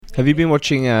Have you been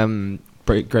watching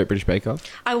Great British Bake Off?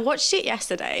 I watched it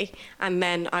yesterday, and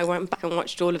then I went back and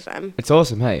watched all of them. It's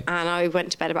awesome, hey. And I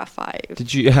went to bed about 5.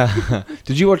 Did you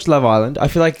did you watch Love Island? I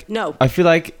feel like No. I've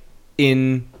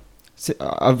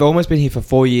almost been here for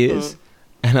 4 years,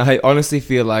 and I honestly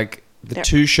feel like the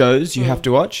two shows you have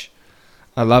to watch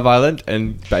are Love Island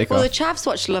and Bake Off. Well, the chavs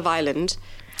watched Love Island.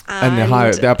 And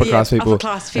the upper class people.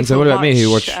 And so what about me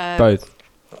who watch both?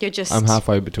 You're just... I'm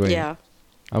halfway between. Yeah.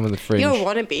 I'm on the fringe. You're a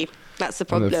wannabe. That's the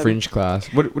problem. I'm the fringe class.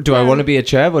 What do I want to be a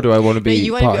chav or do I want to be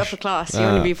you want posh? to be upper class. You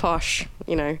want to be posh,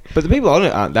 you know. But the people on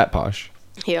it aren't that posh.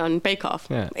 Here on Bake Off.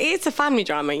 Yeah. It's a family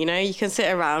drama, you know. You can sit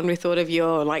around with all of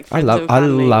your friends I and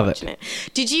family love watching it.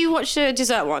 Did you watch the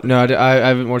dessert one? No, I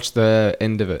haven't watched the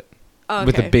end of it. Oh, okay.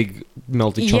 With the big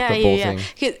melty chocolate ball thing.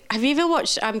 Have you ever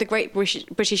watched the Great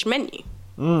British Menu?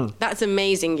 That's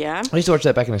amazing, yeah. I used to watch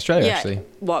that back in Australia, actually.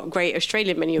 What, Great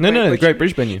Australian Menu? No, the Great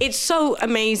British Menu. It's so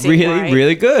amazing, really,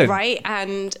 really good. Right?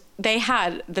 And they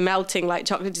had the melting, like,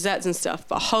 chocolate desserts and stuff,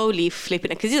 but holy flipping,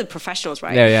 because these are professionals,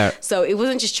 right? Yeah. So it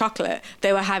wasn't just chocolate.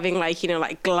 They were having, like, you know,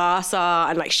 like glass art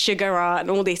and, like, sugar art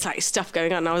and all this, like, stuff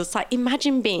going on. And I was like,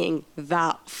 imagine being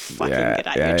that fucking good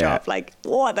at your job. Like,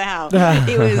 what the hell?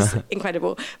 It was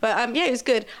incredible. But, it was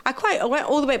good. I went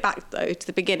all the way back, though, to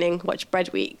the beginning, watched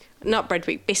Bread Week. Not Bread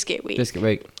Week, Biscuit Week. Biscuit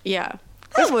Week. Yeah.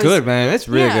 That's good, man. That's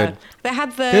really good. They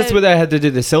had the... That's where they had to do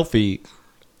the selfie...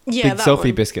 Yeah, big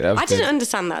selfie biscuit. That was I didn't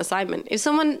understand that assignment. If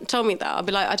someone told me that, I'd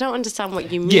be like, I don't understand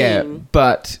what you mean. Yeah,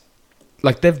 but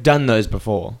like they've done those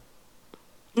before.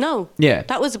 No. Yeah.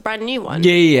 That was a brand new one.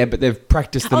 Yeah, but they've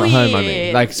practiced them at home. I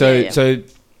mean, like so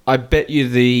I bet you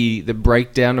the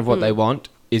breakdown of what they want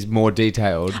is more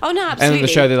detailed. Oh no, absolutely. And on the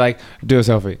show they're like, do a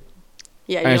selfie.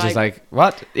 Yeah, and it's just like,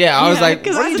 what? Yeah, I was like,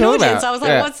 what are you talking about? I was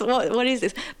like, what is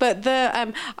this? But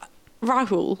the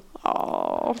Rahul.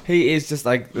 Oh, he is just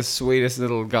like the sweetest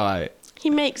little guy.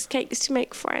 He makes cakes to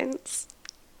make friends,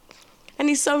 and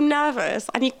he's so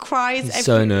nervous, and he cries. He's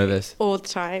so nervous all the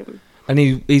time. And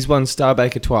he's won Star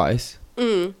Baker twice,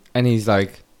 and he's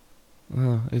like,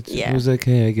 oh, it was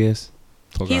okay, I guess.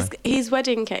 His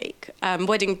wedding cake,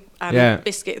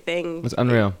 biscuit thing. It was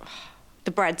unreal.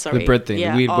 The bread, sorry, the bread thing,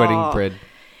 the weird wedding bread.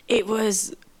 It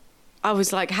was. I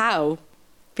was like, how?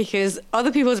 Because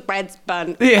other people's bread's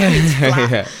burnt,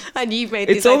 and you've made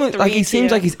it's this almost like he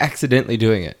seems like he's accidentally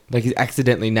doing it, like he's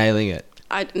accidentally nailing it.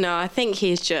 I think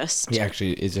he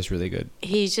actually is just really good.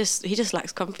 He just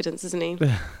lacks confidence, doesn't he?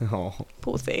 Oh,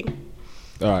 poor thing.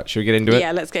 All right, should we get into it?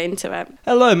 Yeah, let's get into it.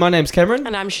 Hello, my name's Cameron,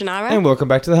 and I'm Shannara, and welcome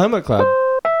back to the Homework Club.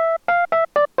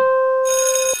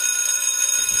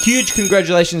 Huge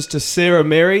congratulations to Sarah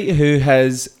Mary, who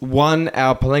has won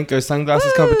our Palenko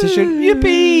sunglasses competition.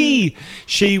 Yippee!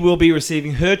 She will be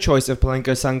receiving her choice of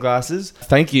Palenko sunglasses.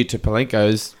 Thank you to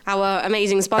Palenko's. Our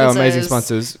amazing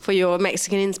sponsors. For your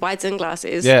Mexican-inspired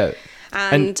sunglasses. Yeah.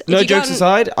 And no jokes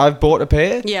aside, I've bought a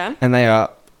pair. Yeah. And they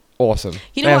are awesome.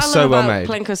 You know they what are I so love well about made.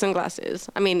 Palenko sunglasses?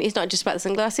 I mean, it's not just about the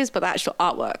sunglasses, but the actual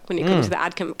artwork when it comes to the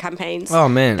ad campaigns. Oh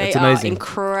man, it's amazing. They are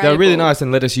incredible. They're really nice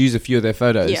and let us use a few of their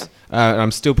photos. Yeah. And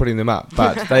I'm still putting them up,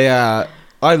 but they are...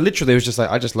 I literally was just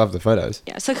like, I just love the photos.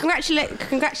 Yeah, so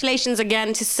congratulations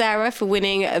again to Sarah for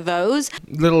winning those.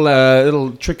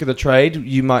 Little trick of the trade.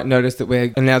 You might notice that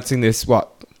we're announcing this,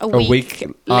 a week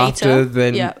after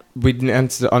than we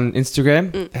announced it on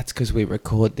Instagram. That's because we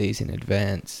record these in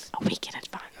advance. A week in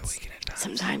advance.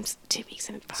 Sometimes 2 weeks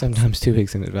in advance. Sometimes 2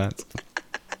 weeks in advance.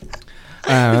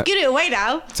 Give it away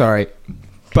now. Sorry.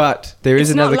 But there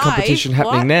is another competition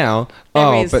happening now.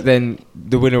 But then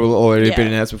the winner will already have been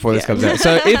announced before this comes out.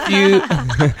 So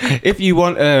if you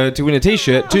want to win a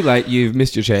t-shirt, too late, you've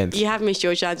missed your chance. You have missed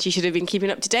your chance. You should have been keeping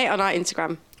up to date on our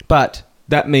Instagram. But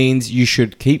that means you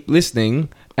should keep listening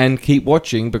and keep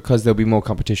watching because there'll be more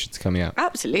competitions coming out.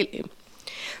 Absolutely.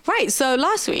 Right, so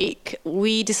last week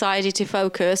we decided to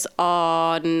focus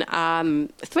on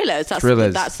thrillers.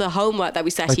 That's the homework that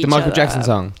we set each other. Like the Michael Jackson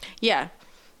song. Yeah.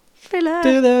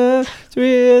 Thriller.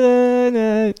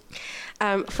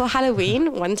 For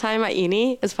Halloween, one time at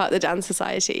uni, as part of the dance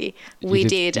society, we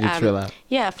did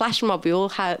flash mob.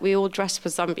 We all dressed for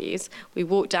zombies. We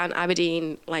walked down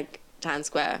Aberdeen town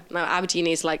square. Now Aberdeen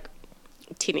is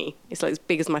tinny. It's as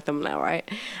big as my thumbnail, right?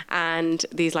 And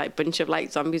these bunch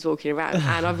of zombies walking around,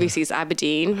 and obviously it's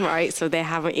Aberdeen, right? So they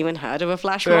haven't even heard of a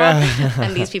flash mob,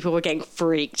 and these people were getting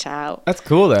freaked out. That's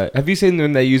cool though. Have you seen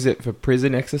when they use it for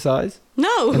prison exercise?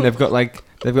 No. And they've got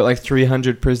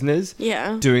 300 prisoners.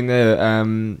 Yeah. Doing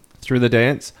the Thriller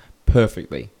dance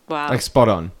perfectly. Wow. Spot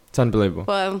on. It's unbelievable.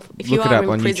 Well, if Look you it are up in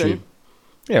on prison. YouTube.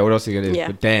 Yeah, what else are you gonna do?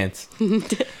 But dance.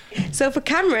 So for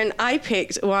Cameron, I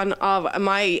picked one of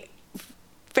my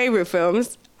favorite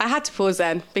films, I had to pause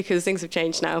then because things have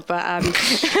changed now. But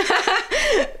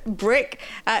Brick,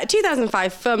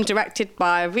 2005 film directed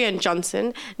by Rian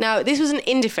Johnson. Now, this was an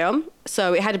indie film,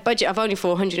 so it had a budget of only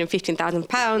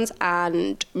 £415,000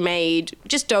 and made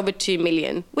just over 2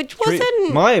 million, which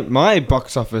wasn't... My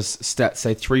box office stats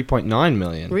say 3.9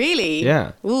 million. Really?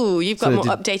 Yeah. Ooh, you've got more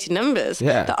updated numbers.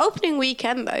 Yeah. The opening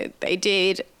weekend, though, they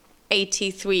did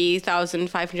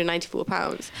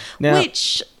 £83,594,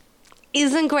 which...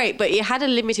 isn't great, but it had a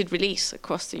limited release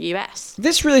across the US.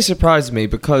 This really surprised me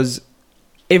because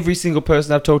every single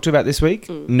person I've talked to about this week,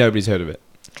 nobody's heard of it.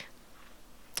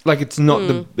 Like it's not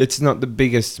the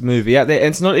biggest movie out there, and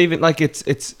it's not even like it's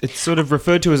sort of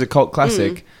referred to as a cult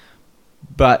classic.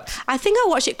 But I think I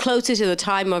watched it closer to the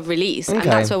time of release, and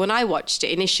that's why when I watched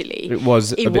it initially, it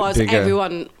was bigger.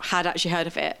 Everyone had actually heard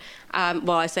of it.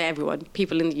 Well, I say everyone,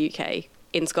 people in the UK,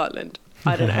 in Scotland.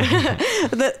 I don't know.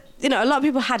 But, a lot of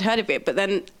people had heard of it, but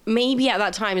then maybe at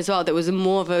that time as well, there was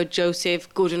more of a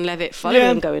Joseph Gordon-Levitt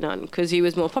following going on because he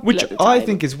was more popular Which at the time. I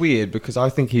think is weird because I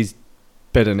think he's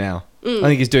better now. I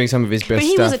think he's doing some of his best stuff. But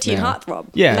he was a teen heartthrob.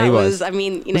 Yeah, he was. I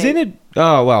mean, Was he in it?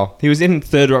 Oh, well, he was in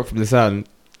Third Rock from the Sun.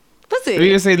 Was he? Have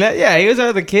you seen that? Yeah, he was one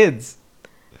of the kids.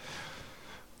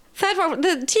 Third Rock,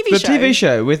 the TV show? The TV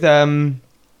show with the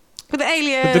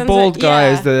aliens. With the bald guy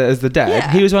as the dad.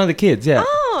 Yeah. He was one of the kids, yeah.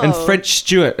 Oh. And French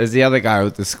Stewart as the other guy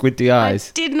with the squinty eyes.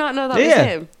 I did not know that was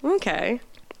him. Okay.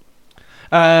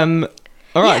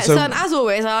 All right, so and as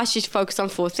always, I asked you to focus on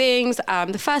 4 things.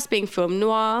 The first being film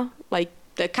noir, like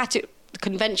the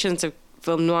conventions of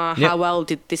film noir. How well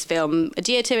did this film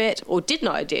adhere to it or did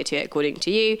not adhere to it, according to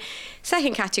you?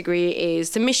 Second category is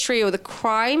the mystery or the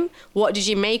crime. What did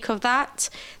you make of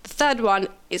that? The third one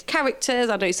is characters.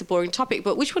 I know it's a boring topic,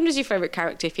 but which one was your favourite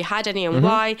character, if you had any, and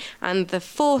why? And the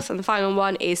fourth and the final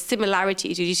one is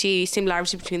similarity. Did you see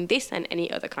similarity between this and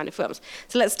any other kind of films?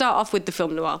 So let's start off with the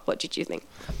film noir. What did you think?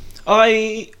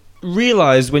 I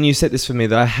realised when you set this for me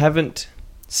that I haven't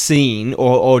seen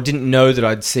or didn't know that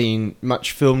I'd seen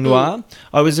much film noir.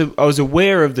 I was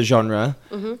aware of the genre,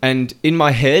 and in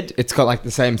my head it's got like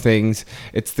the same things.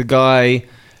 It's the guy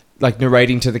like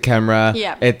narrating to the camera.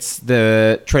 Yeah. It's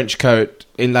the trench coat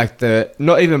in like the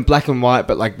not even black and white,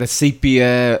 but like the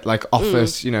sepia like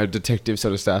office, detective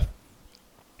sort of stuff.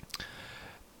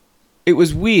 It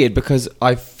was weird because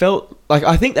I felt like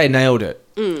I think they nailed it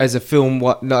as a film.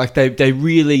 They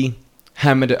really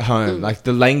hammered it home. Like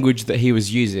the language that he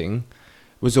was using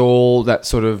was all that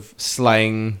sort of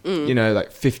slang,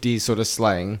 like 50s sort of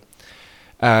slang.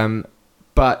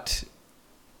 But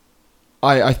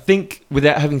I think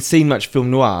without having seen much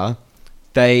film noir,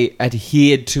 they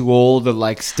adhered to all the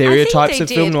like stereotypes of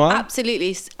film noir.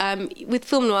 Absolutely. With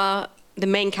film noir, the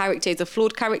main character is a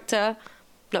flawed character,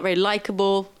 not very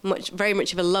likable, very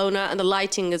much of a loner, and the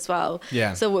lighting as well.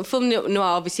 Yeah. So film noir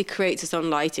obviously creates its own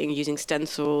lighting using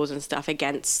stencils and stuff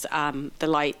against the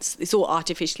lights. It's all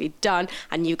artificially done,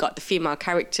 and you've got the female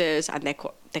characters, and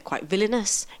they're quite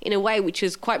villainous in a way, which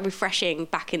was quite refreshing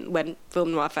back in when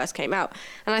film noir first came out.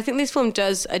 And I think this film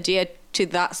does adhere to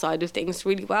that side of things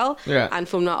really well. Yeah. And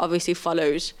film noir obviously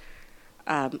follows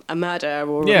a murder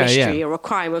or a mystery or a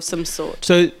crime of some sort.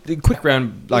 So the quick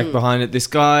round behind it, this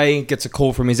guy gets a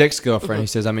call from his ex-girlfriend who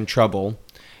says, I'm in trouble.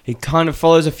 He kind of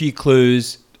follows a few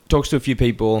clues, talks to a few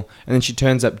people, and then she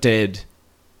turns up dead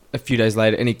a few days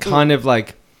later. And he kind of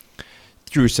like,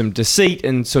 through some deceit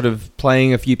and sort of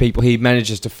playing a few people, he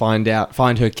manages to find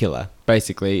her killer,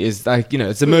 basically. Is like,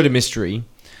 it's a murder mystery.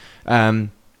 But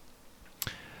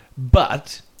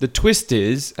the twist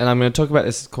is, and I'm going to talk about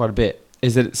this quite a bit,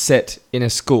 is that it's set in a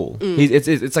school.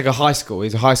 It's like a high school.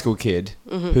 He's a high school kid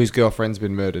whose girlfriend's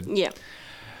been murdered. Yeah.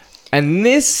 And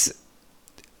this,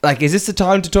 like, is this the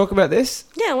time to talk about this?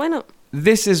 Yeah, why not?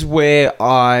 This is where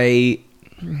as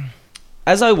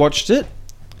I watched it,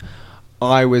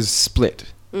 I was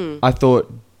split. I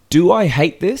thought, do I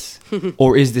hate this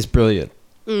or is this brilliant?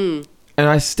 And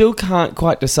I still can't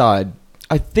quite decide.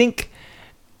 I think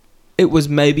it was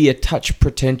maybe a touch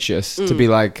pretentious to be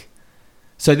like,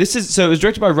 so it was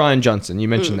directed by Rian Johnson, you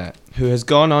mentioned that, who has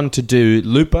gone on to do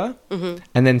Looper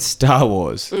and then Star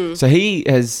Wars. So he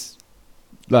has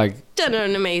like done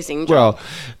an amazing job. Well,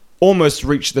 almost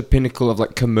reached the pinnacle of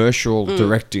like commercial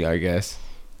directing, I guess.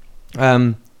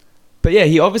 But yeah,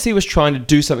 he obviously was trying to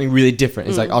do something really different.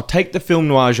 He's like, I'll take the film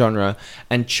noir genre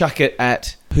and chuck it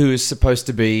at who is supposed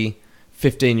to be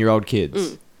 15-year-old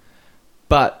kids.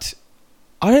 But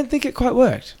I don't think it quite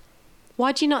worked.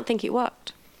 Why do you not think it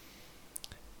worked?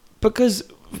 Because,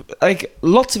 like,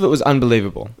 lots of it was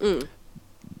unbelievable.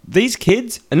 These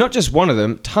kids, and not just one of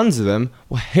them, tons of them,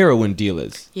 were heroin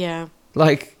dealers. Yeah.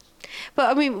 Like, But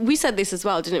I mean, we said this as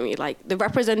well, didn't we? Like the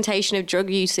representation of drug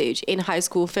usage in high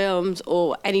school films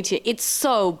or anything, it's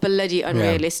so bloody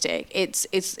unrealistic. Yeah.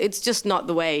 It's just not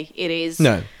the way it is.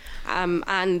 No.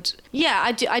 And yeah,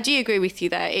 I do agree with you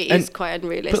there. It is quite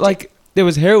unrealistic. But like there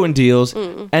was heroin deals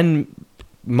and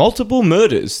multiple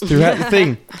murders throughout the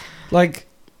thing, like,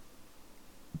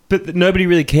 but that nobody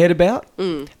really cared about.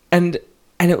 And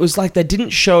it was like they didn't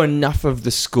show enough of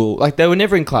the school. Like they were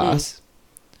never in class.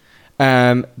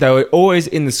 They were always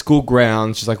in the school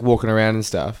grounds, just like walking around and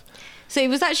stuff. So it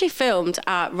was actually filmed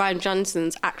at Rian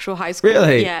Johnson's actual high school.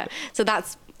 Really? Yeah. So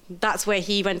that's where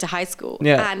he went to high school.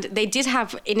 Yeah. And they did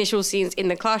have initial scenes in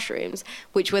the classrooms,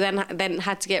 which were then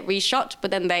had to get reshot, but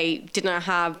then they didn't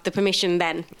have the permission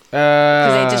then.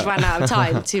 Because they just ran out of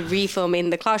time to refilm in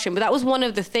the classroom. But that was one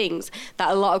of the things that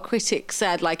a lot of critics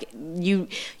said, like,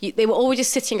 they were always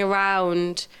just sitting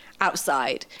around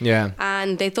outside. Yeah.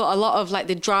 And they thought a lot of, like,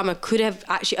 the drama could have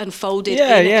actually unfolded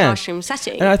in a classroom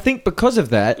setting. And I think because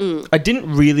of that, I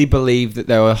didn't really believe that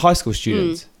they were high school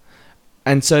students.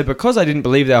 And so because I didn't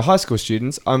believe they were high school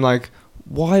students, I'm like,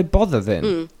 why bother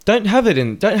then? Don't have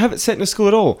it set in a school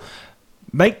at all.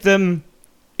 Make them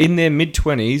in their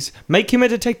mid-20s, make him a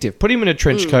detective. Put him in a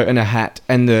trench coat and a hat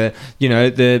and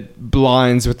the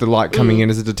blinds with the light coming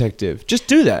in as a detective. Just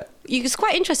do that. It's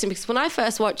quite interesting because when I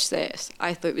first watched this,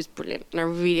 I thought it was brilliant and I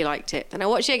really liked it. And I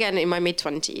watched it again in my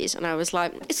mid-20s and I was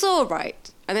like, it's all right.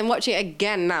 And then watching it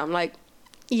again now, I'm like,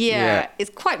 yeah, it's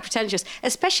quite pretentious,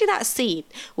 especially that scene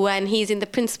when he's in the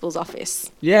principal's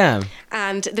office. Yeah.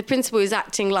 And the principal is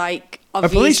acting like a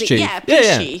police chief. Yeah,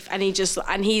 police chief. And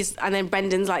and then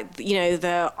Brendan's like,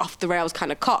 the off the rails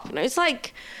kind of cop. And it's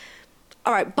like,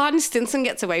 all right, Barney Stinson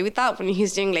gets away with that when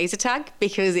he's doing laser tag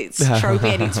because it's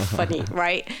tropey and it's funny,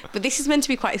 right? But this is meant to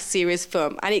be quite a serious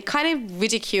film and it kind of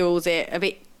ridicules it a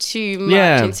bit too much.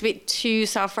 Yeah. It's a bit too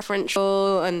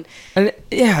self-referential and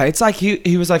it's like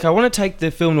he was like, I want to take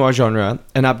the film noir genre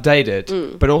and update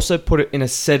it, but also put it in a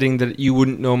setting that you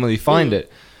wouldn't normally find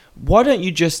it. Why don't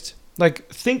you just like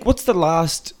think what's the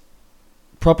last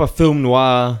proper film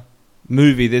noir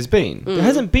movie there's been? There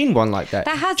hasn't been one like that.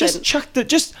 There hasn't.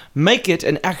 Just make it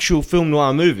an actual film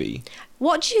noir movie.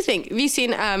 What do you think? Have you seen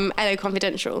LA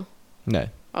Confidential? No.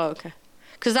 Oh, okay.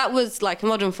 Because that was like a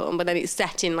modern film, but then it's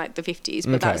set in like the 50s.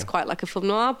 But that was quite like a film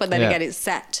noir. But then again, it's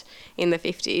set in the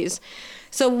 50s.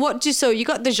 So so you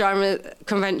got the genre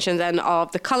convention then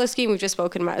of the color scheme we've just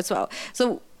spoken about as well.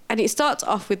 So, and it starts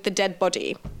off with the dead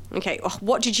body. Okay,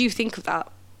 what did you think of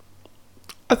that?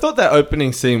 I thought that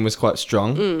opening scene was quite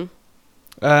strong.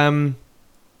 So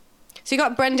you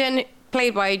got Brendan,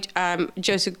 played by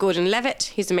Joseph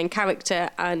Gordon-Levitt. He's the main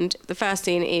character, and the first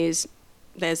scene is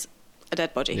there's a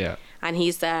dead body, and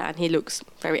he's there, and he looks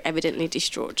very evidently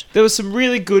distraught. There was some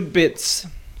really good bits,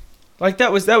 like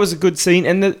that was a good scene,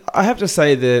 and I have to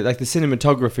say the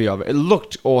cinematography of it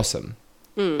looked awesome,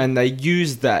 and they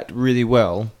used that really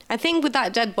well. I think with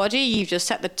that dead body, you've just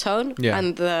set the tone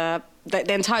and the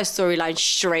entire storyline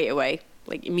straight away,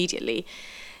 like immediately.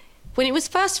 When it was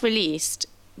first released,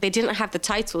 they didn't have the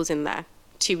titles in there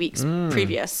 2 weeks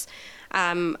previous.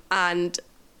 And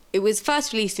it was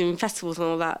first released in festivals and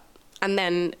all that. And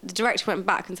then the director went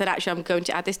back and said, actually, I'm going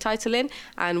to add this title in.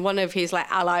 And one of his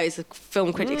allies, a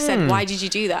film critic, said, why did you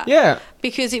do that? Yeah.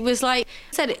 Because it was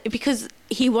because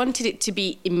he wanted it to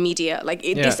be immediate.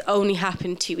 This only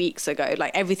happened 2 weeks ago.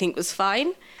 Everything was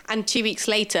fine. And 2 weeks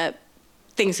later,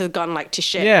 things had gone to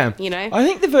shit. Yeah. I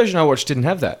think the version I watched didn't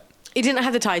have that. It didn't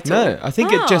have the title? No, I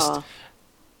think it just...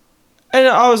 And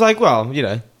I was like, well,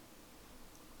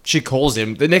 she calls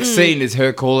him. The next scene is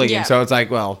her calling him, so it's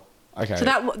like, well, okay. So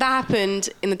that happened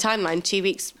in the timeline 2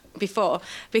 weeks before,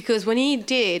 because when he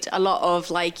did a lot of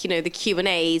the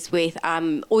Q&As with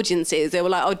audiences, they were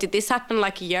like, oh, did this happen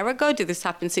a year ago? Did this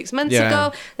happen 6 months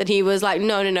ago? Then he was like,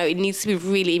 no, it needs to be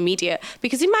really immediate.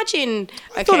 Because imagine...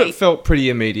 I thought it felt pretty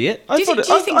immediate. I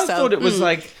thought it was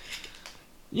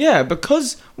yeah,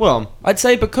 because I'd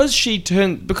say because she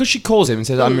calls him and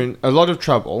says, I'm in a lot of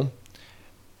trouble,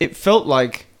 it felt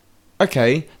like,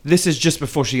 okay, this is just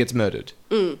before she gets murdered.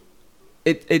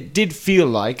 It did feel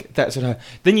like that's what her...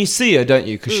 Then you see her, don't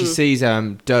you? Because she sees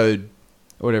Dode,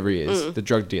 or whatever he is, the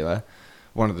drug dealer.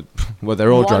 One of the... Well,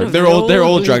 they're all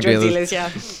drug dealers.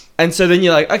 Yeah. And so then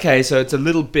you're like, okay, so it's a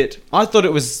little bit... I thought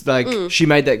it was she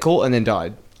made that call and then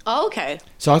died. Oh, okay.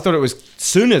 So I thought it was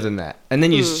sooner than that. And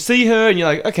then you see her and you're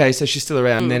like, okay, so she's still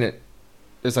around. And then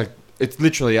it's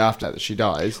literally after that she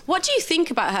dies. What do you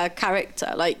think about her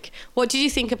character? What did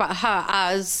you think about her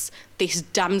as this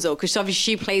damsel? Because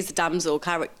obviously she plays the damsel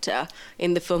character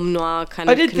in the film noir kind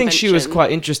of convention. Think she was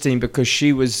quite interesting because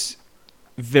she was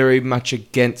very much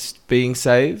against being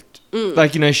saved.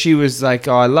 Like, you know, she was like,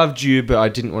 oh, I loved you, but I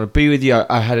didn't want to be with you.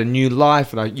 I had a new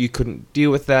life, and you couldn't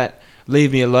deal with that.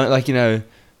 Leave me alone. Like, you know,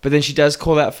 but then she does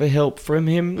call out for help from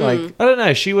him. Like, I don't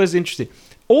know. She was interesting.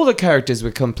 All the characters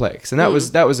were complex, and that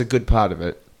was a good part of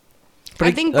it. But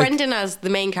I think Brendan as the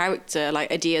main character, like,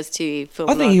 adheres to film.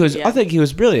 I think he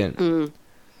was brilliant.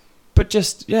 But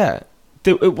just,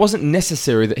 it wasn't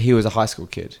necessary that he was a high school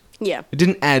kid. Yeah. It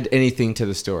didn't add anything to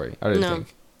the story, I don't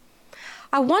think.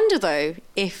 I wonder, though,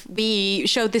 if we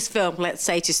showed this film, let's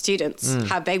say, to students,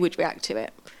 how they would react to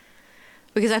it.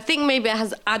 Because I think maybe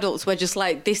as adults, we're just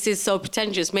like, this is so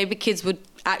pretentious. Maybe kids would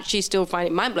actually still find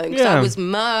it mind-blowing. Because I was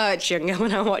much younger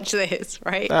when I watched this,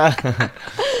 right? Do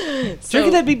you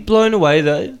reckon they'd be blown away,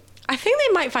 though? I think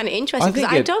they might find it interesting because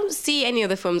I don't see any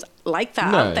other films like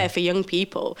that out there for young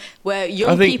people, where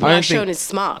young people are shown as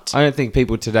smart. I don't think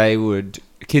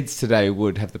kids today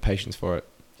would have the patience for it.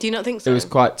 Do you not think so? It was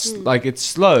quite, like, it's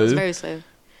slow. It's very slow.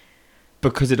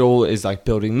 Because it all is, like,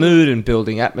 building mood and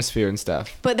building atmosphere and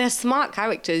stuff. But they're smart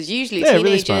characters. Usually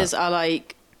teenagers are,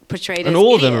 like, portrayed as and all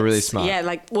idiots. of them are really smart. Yeah,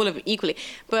 like, all of them equally.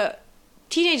 But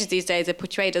teenagers these days are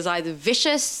portrayed as either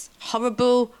vicious,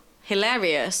 horrible,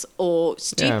 hilarious, or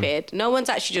stupid. Yeah. No one's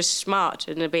actually just smart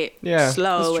and a bit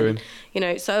slow. That's true. And, you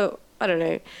know, so... I don't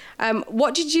know.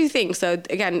 What did you think? So,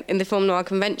 again, in the film noir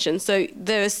convention, so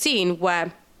there's a scene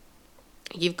where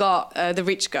you've got the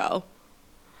rich girl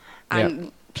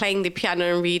and playing the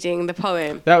piano and reading the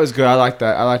poem. That was good. I liked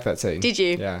that. I liked that scene. Did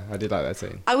you? Yeah, I did like that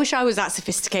scene. I wish I was that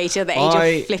sophisticated at the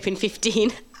age of flipping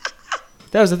 15.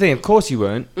 That was the thing. Of course you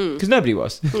weren't, because nobody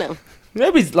was. No.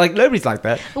 Nobody's like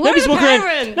that. Where nobody's are the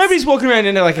parents? Nobody's walking around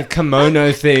in like a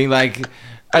kimono thing, like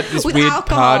at this with weird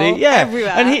party. Yeah,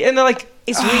 everywhere. and they're like,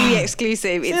 it's really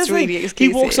exclusive. It's really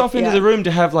exclusive. He walks off into the room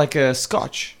to have like a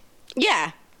scotch.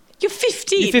 Yeah, you're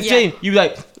 15. You're 15. Yeah. You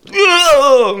like.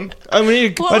 What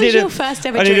was your first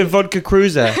ever I drink? need a vodka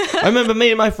cruiser. I remember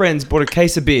me and my friends bought a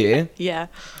case of beer. Yeah.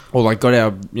 Or like got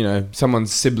our,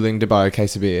 someone's sibling to buy a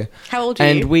case of beer. How old were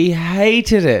you? And we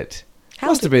hated it.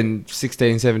 Must have been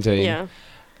 16, 17. Yeah.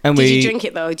 And did you drink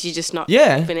it though? Or did you just not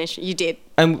finish? You did.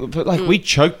 But we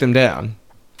choked them down.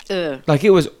 Ugh. Like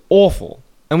it was awful.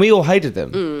 And we all hated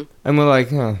them. And we're like,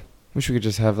 wish we could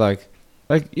just have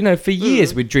for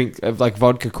years we'd drink like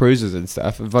vodka cruisers and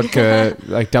stuff. Vodka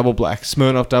like double blacks,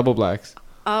 Smirnoff double blacks.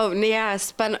 Oh yeah,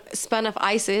 Smirnoff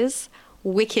Ices,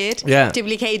 Wicked, yeah.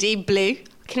 WKD Blue.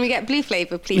 Can we get blue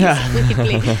flavour, please? Yeah. Wicked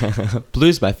Blue.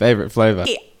 Blue's my favourite flavour.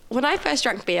 When I first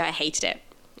drank beer, I hated it,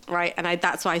 right? And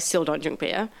that's why I still don't drink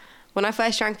beer. When I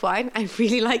first drank wine, I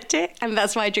really liked it, and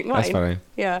that's why I drink wine. That's funny.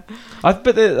 Yeah.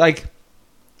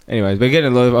 Anyways, we're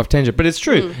getting a little off tangent, but it's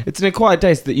true. It's an acquired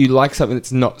taste that you like something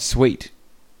that's not sweet.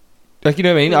 Like, you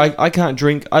know what I mean? I can't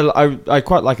drink... I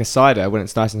quite like a cider when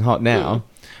it's nice and hot now,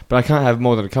 but I can't have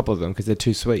more than a couple of them because they're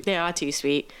too sweet. They are too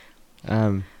sweet.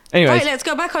 Anyways. Right, let's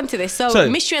go back onto this. So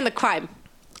Mystery and the Crime.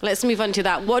 Let's move on to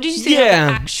that. What did you think of the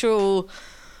actual...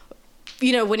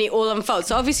 when it all unfolds?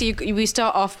 So obviously we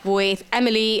start off with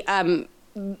Emily...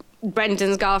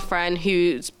 Brendan's girlfriend,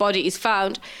 whose body is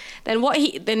found. Then what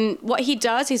he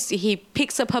does is he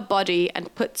picks up her body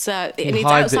and puts and it's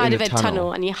outside of a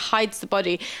tunnel, and he hides the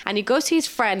body, and he goes to his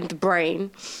friend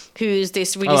Brain, who's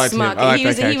this really smart. He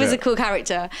was a cool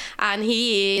character, and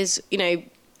he is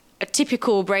a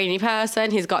typical brainy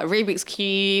person. He's got a Rubik's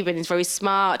Cube and he's very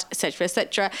smart, etc.,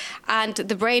 etc. And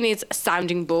the brain is a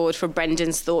sounding board for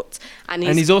Brendan's thoughts. And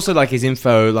he's also like his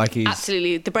info, like he's...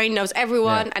 Absolutely. The brain knows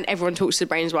everyone and everyone talks to the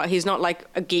brain as well. He's not like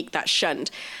a geek that's shunned.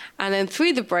 And then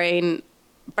through the brain,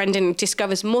 Brendan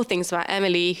discovers more things about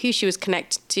Emily, who she was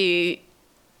connected to.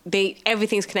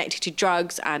 Everything's connected to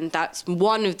drugs, and that's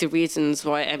one of the reasons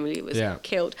why Emily was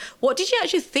killed. What did you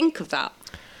actually think of that?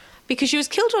 Because she was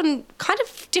killed on kind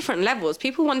of different levels.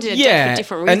 People wanted her death for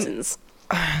different reasons.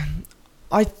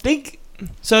 I think...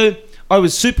 So, I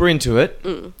was super into it.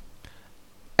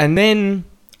 And then,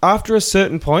 after a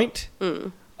certain point,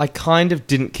 I kind of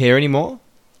didn't care anymore.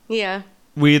 Yeah.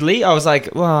 Weirdly. I was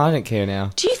like, well, I don't care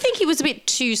now. Do you think he was a bit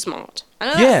too smart? I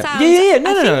know that sounds... Yeah.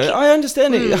 No. I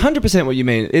understand it. 100% what you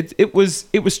mean. It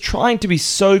was trying to be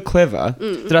so clever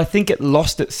that I think it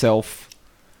lost itself...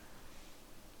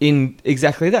 in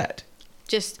exactly that.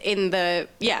 Just in the...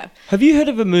 Yeah. Have you heard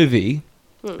of a movie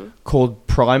called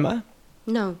Primer?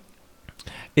 No.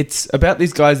 It's about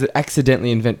these guys that accidentally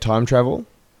invent time travel.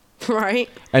 Right.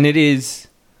 And it is...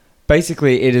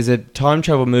 Basically, it is a time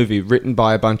travel movie written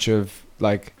by a bunch of,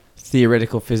 like,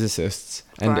 theoretical physicists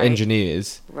and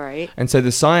engineers. Right. And so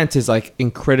the science is, like,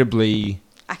 incredibly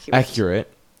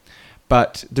accurate.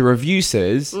 But the review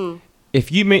says,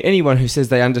 if you meet anyone who says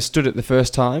they understood it the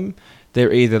first time...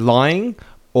 they're either lying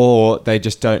or they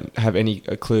just don't have any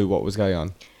clue what was going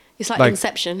on. It's like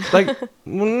Inception.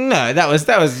 No, that was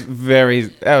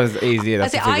easy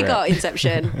enough. I got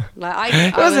Inception.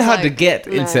 It wasn't hard to get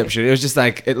Inception. It was just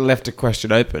like it left a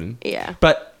question open. Yeah.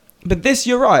 But this,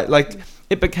 you're right. Like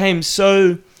it became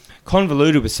so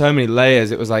convoluted with so many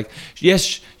layers. It was like,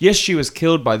 yes, she was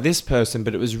killed by this person,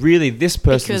 but it was really this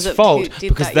person's fault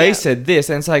because they said this,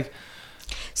 and it's like.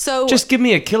 So just give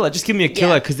me a killer. Just give me a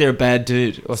killer because they're a bad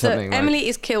dude or something. Emily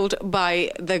is killed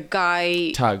by the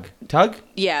guy Tug.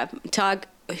 Yeah, Tug,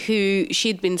 who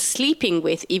she'd been sleeping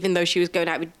with, even though she was going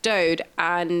out with Dode,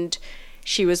 and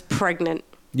she was pregnant.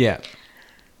 Yeah,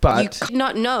 but you could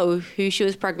not know who she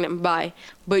was pregnant by.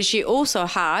 But she also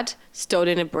had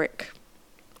stolen a brick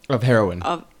of heroin,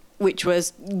 which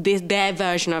was their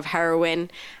version of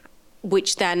heroin,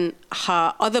 which then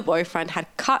her other boyfriend had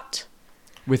cut.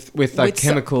 With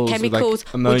chemicals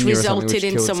like ammonia which resulted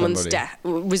in someone's death.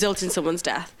 Resulted in someone's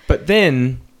death. But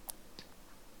then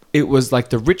it was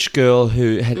like the rich girl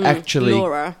who had actually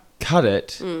Laura. Cut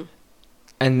it,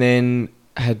 and then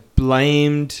had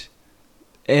blamed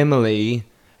Emily,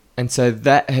 and so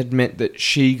that had meant that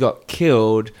she got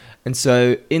killed. And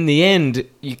so in the end,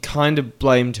 you kind of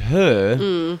blamed her,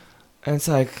 and it's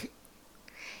like.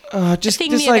 I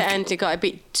think near the end it got a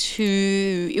bit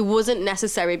too. It wasn't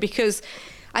necessary because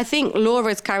I think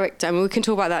Laura's character. I mean, we can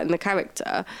talk about that in the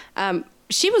character.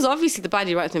 She was obviously the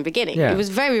baddie right from the beginning. Yeah. It was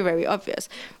very, very obvious.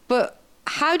 But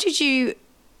how did you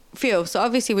feel? So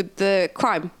obviously with the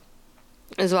crime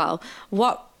as well.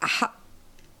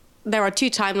 There are two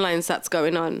timelines that's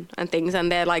going on and things,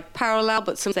 and they're like parallel,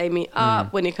 but some say meet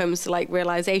up when it comes to like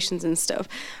realizations and stuff.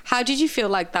 How did you feel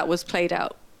like that was played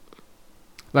out?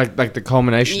 Like the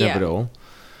culmination of it all.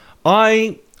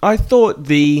 I thought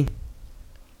the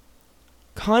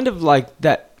kind of like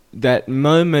that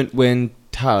moment when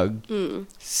Tug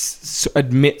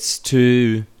admits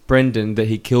to Brendan that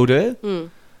he killed her,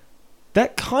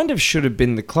 that kind of should have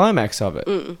been the climax of it.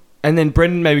 And then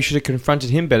Brendan maybe should have confronted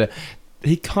him better.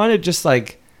 He kind of just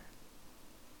like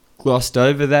glossed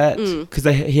over that because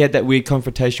he had that weird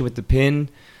confrontation with the pin.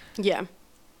 Yeah.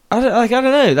 I don't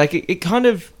know. Like it kind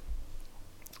of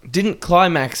didn't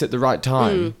climax at the right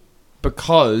time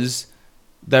because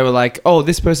they were like, oh,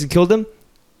 this person killed them,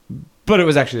 but it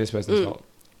was actually this person's fault.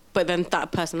 But then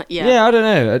that person, yeah, I don't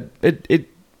know. It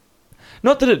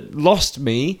not that it lost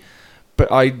me, but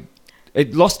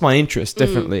it lost my interest.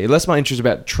 Definitely, it lost my interest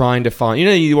about trying to find. You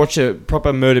know, you watch a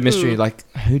proper murder mystery, like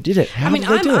who did it? How did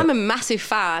they do it? I'm a massive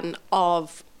fan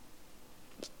of,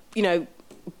 you know,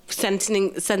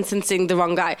 sentencing the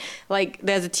wrong guy. Like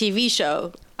there's a TV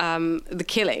show, The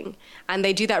Killing, and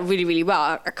they do that really, really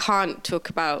well. I can't talk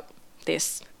about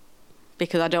this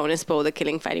because I don't want to spoil The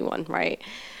Killing for anyone, right?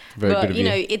 But you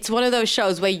know, it's one of those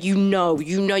shows where you know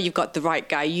you've got the right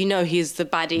guy. You know he's the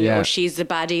baddie or she's the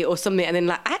baddie or something, and then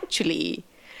like actually.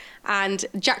 And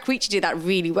Jack Reacher did that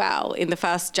really well in the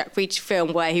first Jack Reacher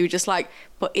film where he was just like,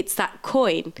 but it's that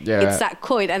coin. Yeah. It's that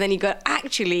coin. And then you go,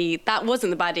 actually, that wasn't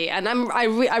the baddie. And I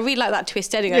really like that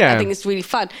twist ending. I think it's really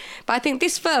fun. But I think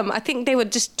this film, I think there were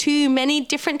just too many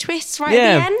different twists at the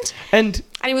end. And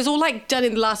it was all like done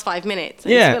in the last 5 minutes.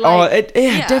 And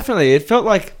definitely. It felt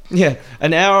like,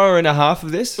 an hour and a half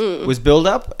of this was build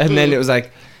up. And then it was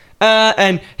like,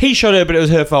 and he shot her, but it was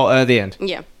her fault at the end.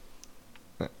 Yeah.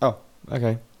 Oh,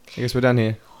 okay. I guess we're done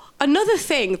here. Another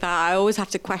thing that I always have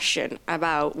to question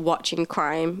about watching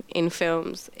crime in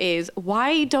films is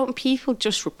why don't people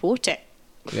just report it?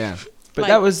 Yeah. But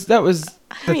that was the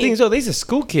thing as well. These are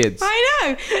school kids.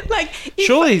 I know. Like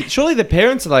surely the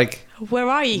parents are like, where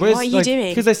are you? What are you doing?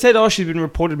 Because they said, she's been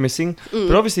reported missing.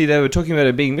 But obviously they were talking about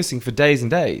her being missing for days and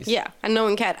days. Yeah, and no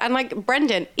one cared. And like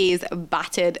Brendan is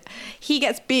battered. He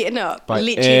gets beaten up. By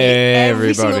literally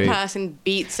every single person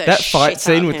beats her. That fight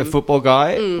scene with the football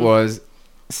guy was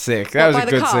sick. That was a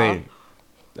good scene.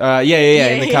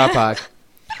 In the car park.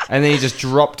 And then he just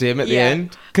dropped him at the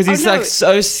end. Because he's like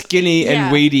so skinny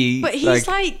and weedy. But he's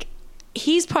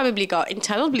he's probably got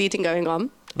internal bleeding going on.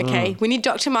 Okay, we need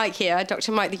Dr. Mike here,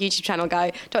 Dr. Mike, the YouTube channel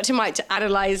guy, Dr. Mike to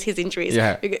analyze his injuries.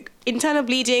 Yeah. Internal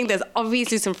bleeding, there's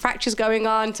obviously some fractures going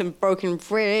on, some broken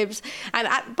ribs. And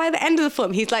by the end of the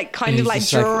film, he's like kind of like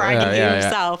dragging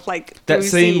himself. Like that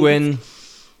scene when,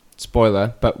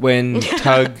 spoiler, but when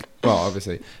Tug,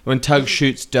 when Tug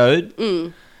shoots Dode,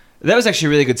 that was actually a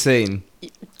really good scene.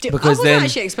 Because I wasn't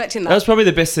actually expecting that. That was probably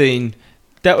the best scene.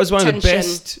 That was one of the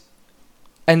best.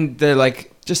 And the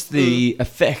just the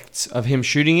effects of him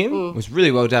shooting him was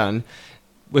really well done.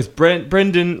 With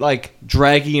Brendan like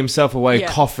dragging himself away,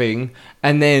 coughing,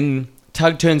 and then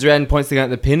Tug turns around and points the gun at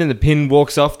the pin, and the pin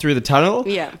walks off through the tunnel.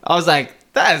 Yeah, I was like,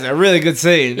 that is a really good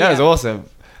scene. That was awesome.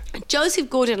 Joseph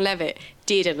Gordon-Levitt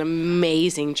did an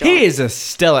amazing job. He is a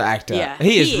stellar actor. Yeah,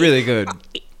 he is really good.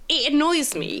 It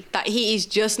annoys me that he is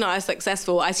just not as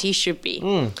successful as he should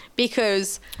be.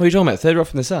 Because... What are you talking about? Third Rock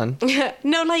from the Sun?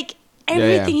 No, like,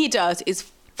 everything he does is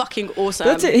fucking awesome.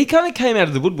 That's it. He kind of came out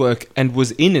of the woodwork and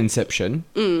was in Inception.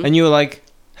 And you were like,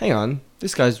 hang on,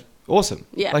 this guy's awesome.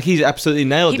 Yeah. Like, he's absolutely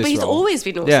nailed this role. But he's always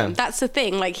been awesome. Yeah. That's the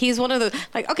thing. Like, he's one of the...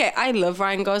 Like, okay, I love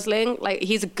Ryan Gosling. Like,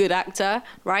 he's a good actor,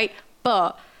 right?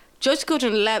 But Joseph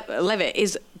Gordon-Levitt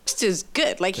is just as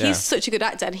good. Like, he's such a good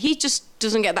actor, and he just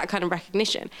doesn't get that kind of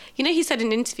recognition. You know, he said in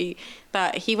an interview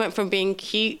that he went from being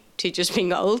cute to just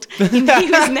being old. He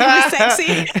was never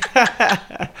sexy.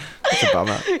 That's a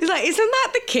bummer. He's like, isn't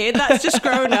that the kid that's just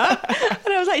grown up?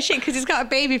 And I was like, shit, because he's got a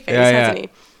baby face, hasn't he?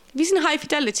 Have you seen High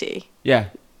Fidelity? Yeah.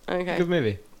 Okay. Good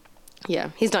movie. Yeah,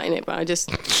 he's not in it, but I just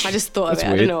thought of it.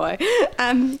 Weird. I don't know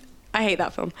why. I hate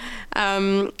that film.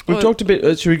 We've talked a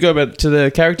bit. Should we go back to the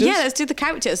characters? Yeah, let's do the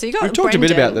characters. So you got We've talked a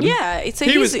bit about them. Yeah, so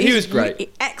he was great.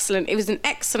 Excellent. It was an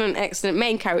excellent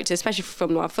main character, especially for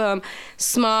film noir film.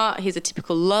 Smart. He's a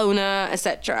typical loner,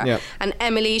 etc. Yeah. And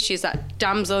Emily, she's that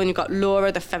damsel, and you've got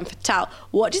Laura, the femme fatale.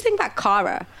 What do you think about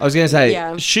Cara? I was going to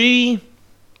say, she.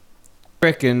 I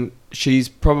reckon she's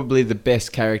probably the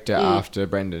best character after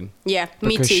Brendan. Yeah,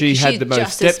 me too. Because she had the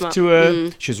most depth to her.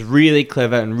 She was really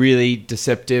clever and really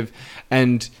deceptive.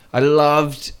 And I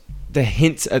loved the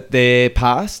hints at their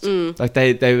past. Like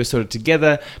they were sort of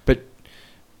together. But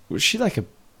was she like a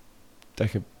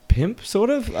pimp, sort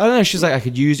of? I don't know. She's like, I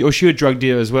could use... Or she was a drug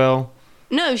dealer as well.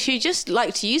 No, she just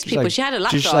liked to use people. Like, she had a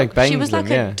lapdog. She was like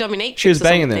a dominatrix. She was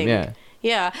banging them, yeah.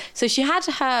 Yeah, so she had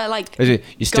her, like, you're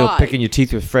still guy. Picking your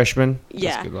teeth with freshmen?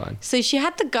 Yeah. That's a good line. So she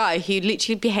had the guy who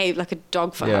literally behaved like a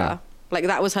dog for her. Like,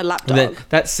 that was her lapdog.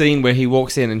 That scene where he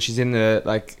walks in and she's in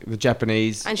the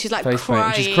Japanese... And she's, like, crying.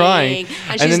 And she's crying.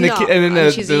 And she's not. And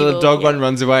then the little dog one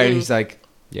runs away and he's like,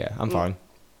 yeah, I'm fine.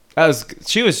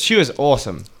 She was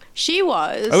awesome. She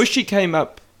was. I wish she came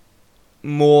up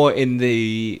more in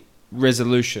the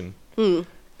resolution.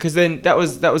 Because then that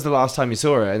was the last time you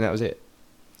saw her and that was it.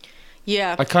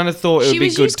 Yeah. I kind of thought it would be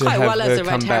good to have her come back. She was used quite well as a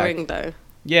red herring, though.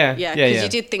 Yeah. Yeah, because you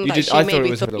did think that she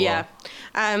maybe thought... Yeah.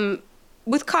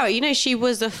 With Cara, you know, she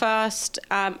was the first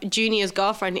Junior's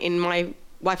girlfriend in My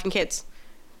Wife and Kids.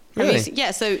 Really? Yeah,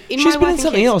 so in She's My been Wife in and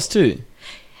something Kids, else too.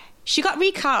 She got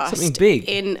recast something big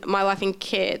in My Wife and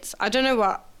Kids. I don't know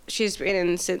what she's been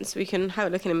in since. We can have a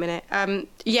look in a minute.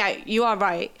 Yeah, you are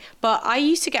right. But I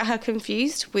used to get her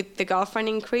confused with the girlfriend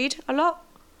in Creed a lot.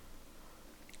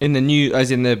 In the new,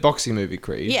 as in the boxing movie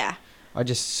Creed. Yeah. I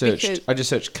just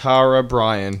searched Cara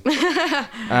Bryan.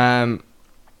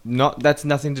 That's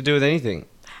nothing to do with anything.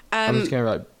 I'm just going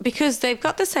to write. Because they've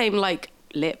got the same like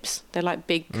lips. They're like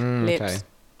big lips. Okay.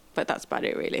 But that's about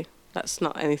it, really. That's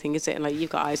not anything, is it? Like,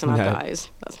 you've got eyes and I've got eyes.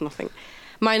 That's nothing.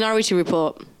 Minority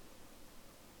Report.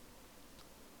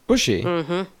 Was she?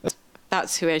 Mm-hmm.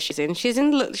 That's who she's in. She's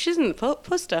in the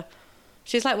poster.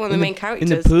 She's like one of the main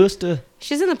characters. In the poster?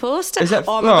 She's in the poster. Is that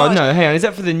oh my God. No, hang on. Is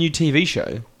that for the new TV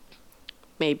show?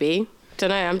 Maybe.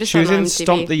 Don't know. I'm just She was in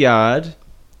Stomp the Yard.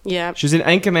 Yeah. She was in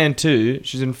Anchorman 2.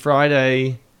 She's in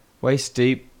Friday, Waist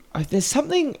Deep. There's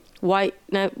something... White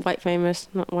Famous.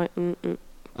 Not White.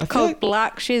 Called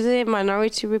Black. She's in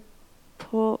Minority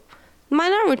Report.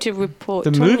 Minority Report.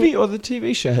 The movie or the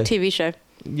TV show? TV show.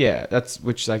 Yeah,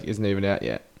 which isn't even out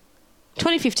yet.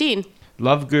 2015.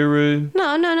 Love Guru.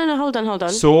 No. Hold on.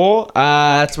 Saw.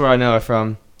 That's where I know her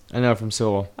from. I know her from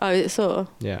Saw. Oh, is it Saw?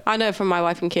 Yeah. I know her from My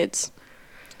Wife and Kids.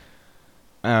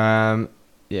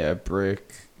 Yeah,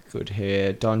 Brick, good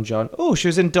hair, Don John. Oh, she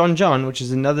was in Don John, which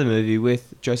is another movie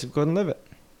with Joseph Gordon-Levitt.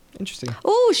 Interesting.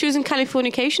 Oh, she was in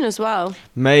Californication as well.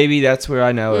 Maybe that's where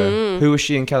I know her. Who was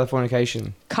she in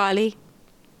Californication? Callie.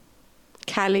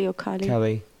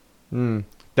 Callie.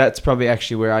 That's probably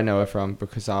actually where I know her from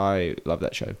because I love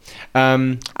that show.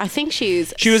 I think she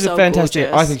was a fantastic...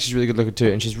 gorgeous. I think she's really good looking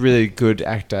too, and she's a really good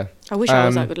actor. I wish I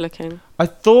was that good looking. I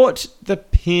thought the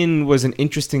Pin was an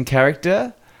interesting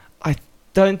character. I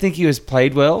don't think he was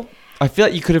played well. I feel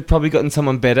like you could have probably gotten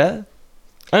someone better.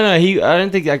 I don't know. I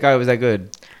don't think that guy was that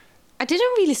good. I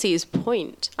didn't really see his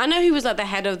point. I know he was like the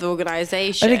head of the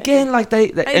organization. And again, like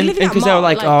because they were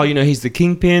like, oh, you know, he's the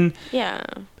kingpin. Yeah.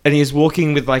 And he was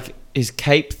walking with like his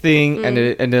cape thing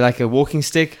and like a walking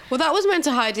stick. Well, that was meant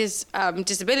to hide his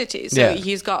disability. So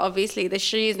he's got obviously the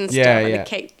shoes and stuff, and the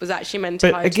cape was actually meant to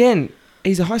hide. But again,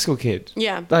 he's a high school kid.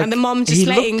 Yeah, like, and the mom just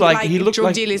letting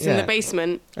drug dealers in the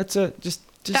basement. That's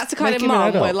that's the kind of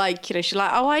mom where, like, you know, she's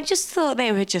like, oh, I just thought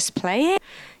they were just playing,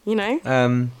 you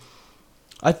know.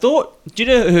 I thought, do you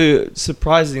know who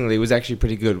surprisingly was actually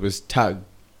pretty good was Tug,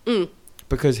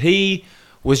 because he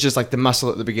was just like the muscle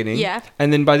at the beginning. Yeah.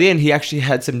 And then by the end, he actually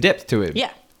had some depth to him.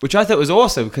 Yeah. Which I thought was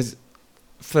awesome because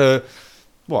for,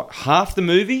 half the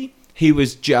movie, he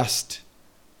was just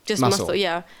muscle.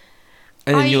 Yeah.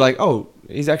 And then you're like, oh,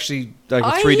 he's actually like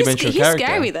a three-dimensional character. He's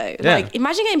scary though. Yeah. Like,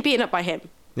 imagine getting beaten up by him.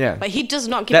 Yeah. Like, he does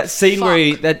not give that a scene fuck.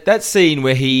 where that scene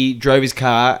where he drove his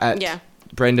car at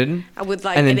Brendan. With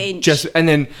like and then an inch.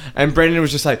 And Brendan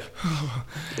was just like,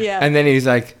 yeah. And then he's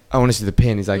like, I want to see the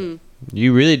pin. He's like,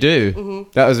 you really do.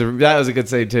 Mm-hmm. That was a good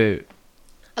scene too.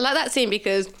 I like that scene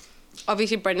because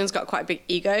obviously Brendan's got quite a big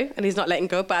ego and he's not letting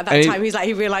go. But at that time,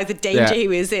 he realised the danger he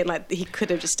was in. Like, he could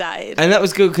have just died. And that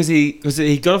was good because he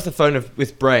got off the phone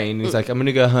with Brain. And he's like, I'm going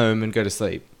to go home and go to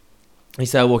sleep. He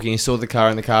started walking. He saw the car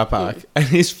in the car park, and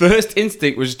his first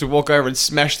instinct was to walk over and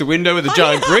smash the window with a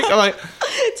giant brick. I'm like,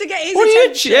 to get his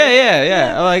attention.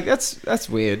 Yeah. I'm like, that's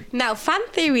weird. Now, fan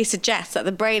theory suggests that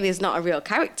the Brain is not a real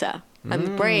character, and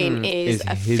the Brain is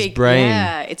his brain.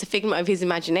 Yeah, it's a figment of his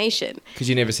imagination. Because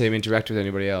you never see him interact with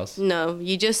anybody else. No,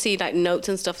 you just see like notes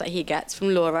and stuff that he gets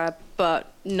from Laura,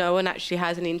 but no one actually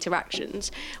has any interactions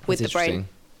with the Brain.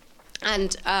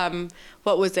 And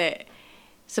what was it?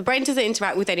 So Brain doesn't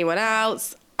interact with anyone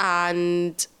else,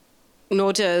 and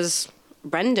nor does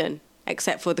Brendan,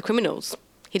 except for the criminals.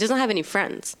 He doesn't have any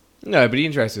friends. No, but he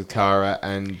interacts with Kara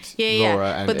and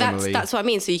Laura and Emily. But that's what I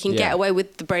mean. So you can get away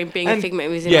with the Brain being a figment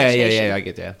of his imagination. Yeah, I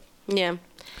get that. Yeah.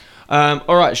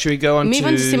 All right, should we go on Move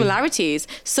on to similarities.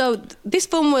 So this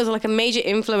film was like a major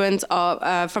influence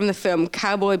from the film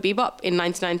Cowboy Bebop in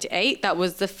 1998. That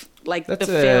was the film.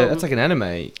 That's like an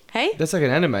anime. Hey? That's like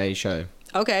an anime show.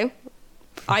 Okay.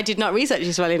 I did not research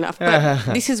this well enough,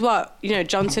 but this is what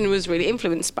Johnson was really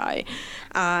influenced by.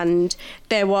 And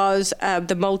there was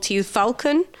the Maltese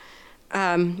Falcon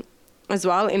as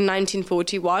well in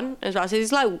 1941 as well. So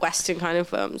these like Western kind of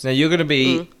films. Now you're going to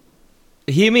be...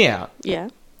 Hear me out. Yeah.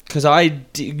 Because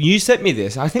you sent me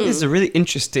this. I think this is a really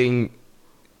interesting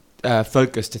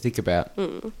focus to think about.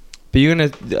 But you're going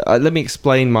to... let me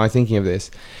explain my thinking of this.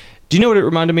 Do you know what it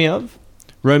reminded me of?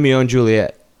 Romeo and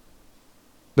Juliet.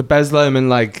 The Baz Luhrmann,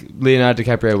 like, Leonardo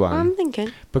DiCaprio one. I'm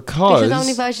thinking. Because... This is the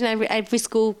only version every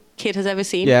school kid has ever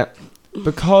seen. Yeah.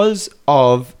 Because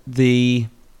of the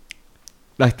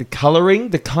colouring,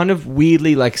 the kind of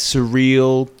weirdly, like,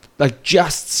 surreal, like,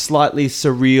 just slightly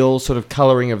surreal sort of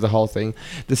colouring of the whole thing.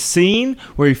 The scene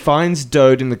where he finds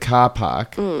Dode in the car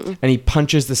park and he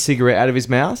punches the cigarette out of his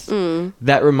mouth,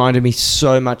 that reminded me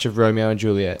so much of Romeo and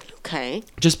Juliet. Okay.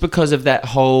 Just because of that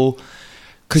whole...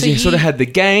 Because you sort of had the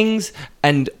gangs,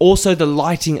 and also the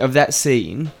lighting of that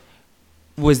scene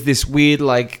was this weird,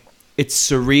 like, it's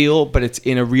surreal, but it's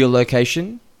in a real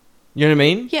location. You know what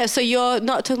I mean? Yeah, so you're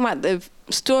not talking about the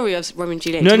story of Romeo and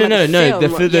Juliet. No.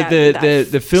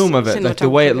 The film of it, like the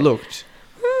way it looked.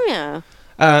 Yeah.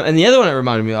 And the other one it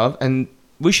reminded me of, and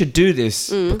we should do this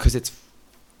because it's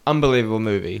unbelievable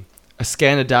movie. A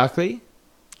Scanner Darkly.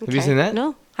 Have you seen that?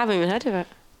 No, haven't even heard of it.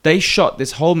 They shot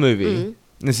this whole movie.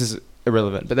 And this is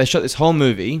irrelevant, but they shot this whole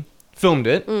movie, filmed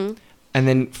it, and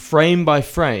then frame by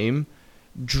frame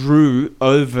drew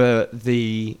over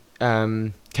the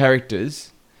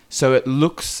characters so it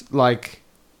looks like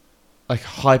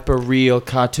hyper real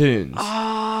cartoons.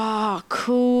 Oh,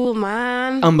 cool,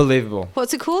 man. Unbelievable.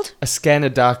 What's it called? A Scanner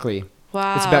Darkly.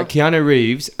 Wow. It's about Keanu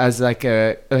Reeves as like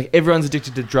everyone's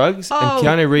addicted to drugs, and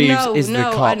Keanu Reeves is the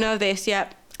cop. I know this,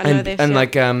 yep.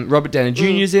 Like Robert Downey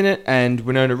Jr.'s in it, and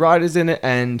Winona Ryder's in it,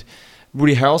 and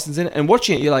Woody Harrelson's in it. And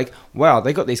watching it, you're like, wow,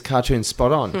 they got these cartoons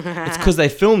spot on. It's because they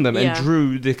filmed them and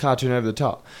drew the cartoon over the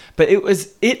top. But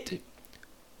it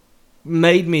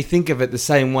made me think of it the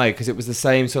same way, because it was the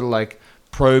same sort of like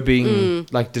probing,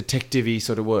 like detective-y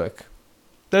sort of work.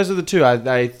 Those are the two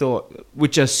I thought,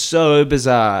 which are so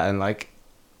bizarre and like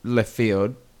left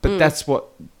field, but that's what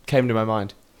came to my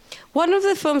mind. One of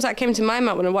the films that came to my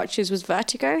mind when I watched this was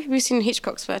Vertigo. Have you seen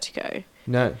Hitchcock's Vertigo?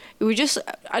 No. It was just,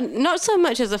 not so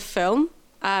much as a film,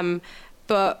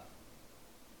 but...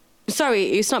 Sorry,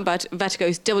 it's not Vertigo,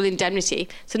 it's Double Indemnity.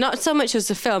 So not so much as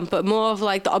a film, but more of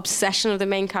like the obsession of the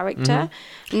main character,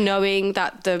 knowing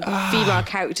that the female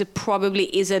character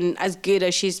probably isn't as good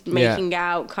as she's making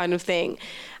out, kind of thing.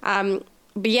 But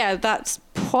yeah, that's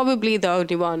probably the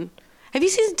only one. Have you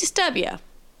seen Disturbia?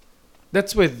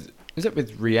 That's with... Is it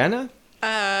with Rihanna?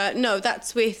 No,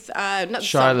 that's with... not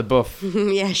Shia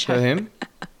LaBeouf. Yeah, Shia. With him?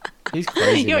 He's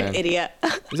crazy, You're man. an idiot.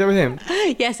 Is that with him?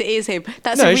 Yes, it is him.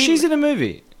 She's in a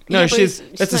movie. No, yeah,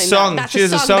 that's a song. She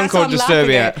has a song called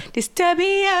Disturbia.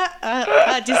 Disturbia.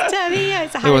 Disturbia.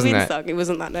 It's a Halloween song. It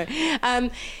wasn't that, no.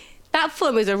 That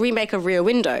film is a remake of Rear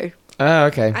Window. Oh,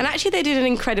 okay. And actually they did an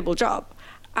incredible job.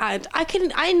 And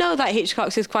I know that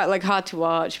Hitchcock's is quite like hard to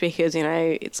watch because, you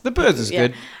know, it's... The Birds is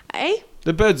good. Eh?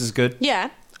 The Birds is good. Yeah.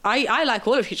 I like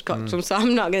all of Hitchcock's films, so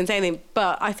I'm not going to say anything.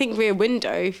 But I think Rear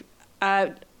Window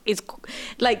is,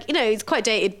 like, you know, it's quite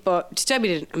dated, but Disturbia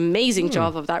did an amazing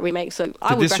job of that remake, so I would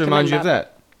recommend that. Did this remind you of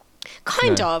that?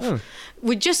 Kind of.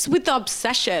 With the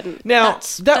obsession. Now,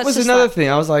 that was another thing.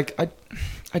 I was like,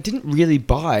 I didn't really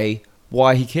buy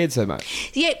why he cared so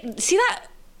much. Yeah, see that?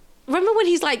 Remember when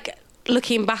he's like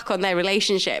looking back on their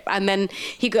relationship and then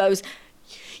he goes,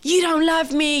 you don't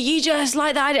love me, you just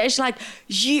like that. It's like,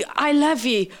 I love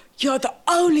you. You're the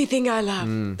only thing I love.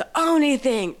 The only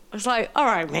thing. I was like, all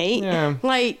right, mate. Yeah.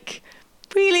 Like,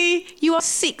 really? You are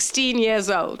 16 years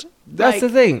old. That's the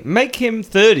thing. Make him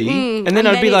 30 and then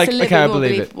I'd be like, okay, I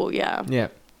believe it. Yeah.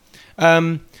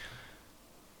 Yeah.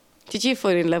 Did you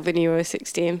fall in love when you were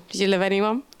 16? Did you love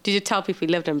anyone? Did you tell people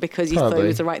you loved them because you thought it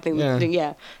was the right thing to do?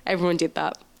 Yeah, everyone did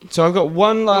that. So I've got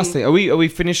one last thing. Are we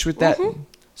finished with that?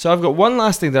 So I've got one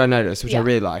last thing that I noticed, which I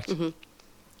really liked.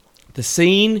 The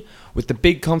scene with the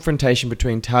big confrontation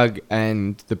between Tug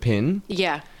and the Pin.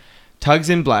 Yeah. Tug's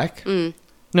in black.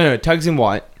 No, Tug's in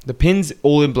white. The Pin's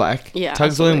all in black. Yeah,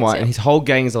 Tug's all in white, and his whole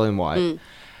gang is all in white.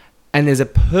 And there's a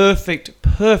perfect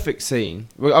scene.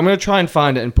 I'm going to try and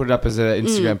find it and put it up as an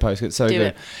Instagram post. It's so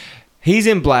good. He's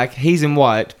in black, he's in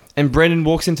white, and Brendan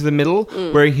walks into the middle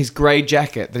wearing his grey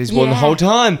jacket that he's worn the whole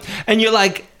time. And you're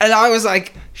like, and I was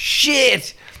like,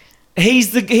 shit,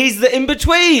 he's the in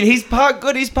between. He's part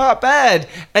good, he's part bad.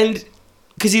 And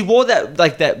because he wore that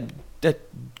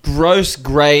gross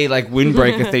grey like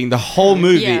windbreaker thing the whole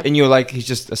movie, and you're like, he's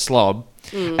just a slob.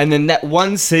 And then that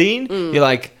one scene, you're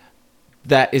like,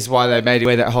 that is why they made him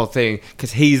wear that whole thing,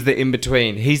 because he's the in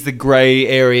between. He's the grey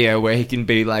area where he can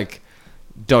be like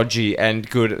dodgy and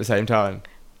good at the same time.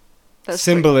 That's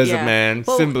symbolism, man.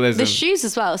 Well, symbolism. The shoes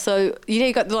as well. So, you know,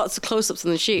 you got lots of close-ups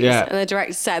on the shoes. Yeah. And the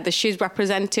director said the shoes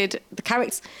represented the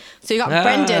characters. So you got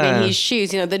Brendan in his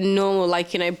shoes, you know, the normal,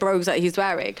 like, you know, brogues that he's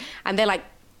wearing. And they're like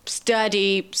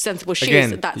sturdy, sensible shoes.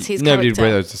 Again, that's his nobody character. would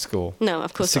wear those to school. No,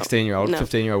 of course not. 16-year-old,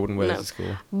 15-year-old wouldn't wear those to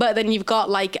school. But then you've got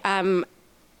like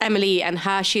Emily, and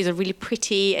her shoes are really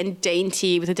pretty and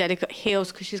dainty with the delicate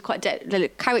heels because she's quite a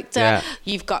delicate character. Yeah.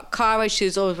 You've got Cara,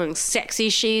 she's always wearing sexy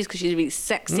shoes because she's really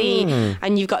sexy.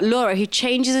 And you've got Laura, who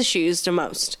changes her shoes the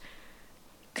most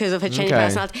because of her changing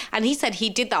personality. And he said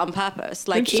he did that on purpose.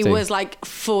 Like, it was like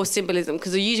for symbolism,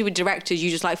 because usually with directors,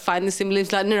 you just like find the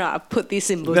symbolism. Like, no, I've put these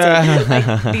symbols in.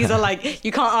 Like, these are like,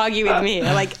 you can't argue with me.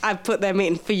 Like, I've put them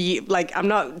in for you. Like, I'm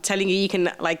not telling you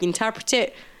can like interpret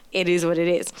it. It is what it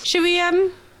is. Should we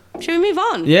move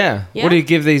on? Yeah. What do you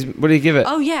give it?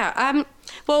 Oh, yeah.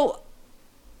 Well,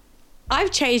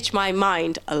 I've changed my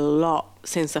mind a lot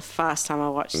since the first time I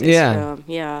watched this film.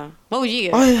 Yeah. What would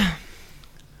you give?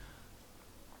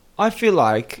 I feel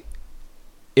like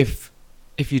if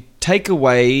you take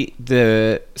away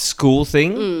the school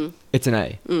thing, it's an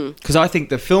A. Because I think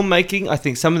the filmmaking, I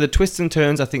think some of the twists and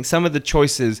turns, I think some of the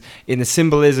choices in the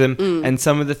symbolism and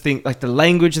some of the things, like the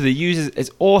language that they use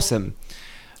is awesome.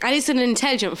 And it's an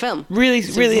intelligent film. Really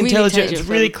intelligent. It's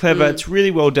really clever. It's really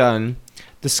well done.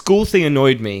 The school thing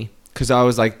annoyed me because I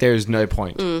was like, there is no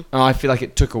point. And I feel like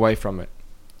it took away from it.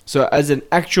 So as an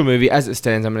actual movie, as it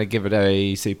stands, I'm going to give it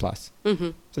a C+. So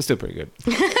it's still pretty good.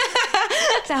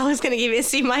 So I was going to give it a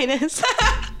C-.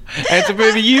 It's a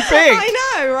movie you picked.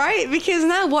 I know, right? Because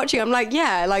now watching, I'm like,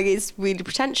 yeah, like it's really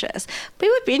pretentious. But it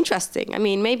would be interesting. I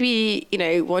mean, maybe, you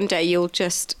know, one day you'll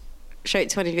just show it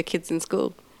to one of your kids in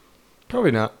school.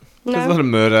 Probably not. No? There's a lot of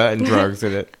murder and drugs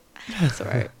in it. That's all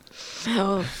right.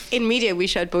 Oh, in media, we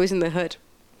showed Boys in the Hood.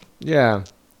 Yeah.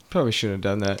 Probably shouldn't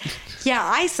have done that. Yeah,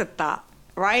 I said that,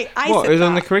 right? It was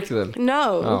on the curriculum?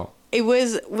 No. Oh. It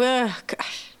was...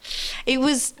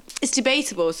 It's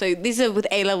debatable. So these are with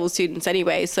A-level students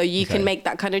anyway, so you can make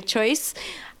that kind of choice.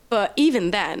 But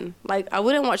even then, like, I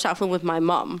wouldn't watch that film with my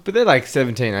mum. But they're like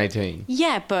 17, 18.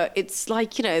 Yeah, but it's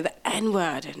like, you know, the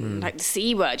N-word and like the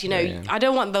C-word, you know. Yeah. I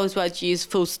don't want those words used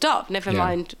full stop. Never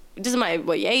mind. It doesn't matter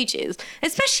what your age is.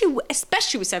 Especially with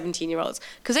 17-year-olds.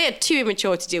 Because they are too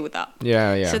immature to deal with that.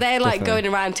 Yeah. So they're like going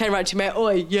around, turning around to mate,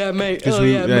 oi, yeah, mate. Oh,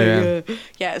 yeah, mate.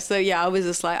 Yeah, so yeah, I was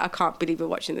just like, I can't believe we're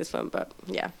watching this film, but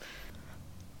yeah.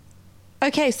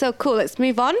 Okay, so cool. Let's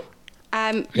move on.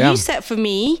 You set for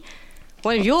me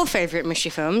one of your favourite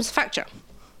mystery films, Fracture.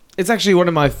 It's actually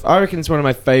I reckon it's one of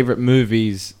my favourite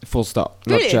movies, full stop.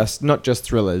 Really? Not just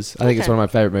thrillers. I think it's one of my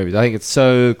favourite movies. I think it's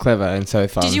so clever and so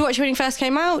fun. Did you watch it when it first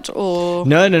came out, or?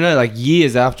 No, like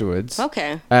years afterwards.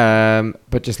 Okay.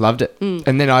 But just loved it.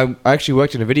 And then I actually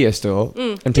worked in a video store,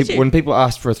 and when people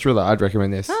asked for a thriller, I'd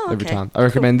recommend this every time. I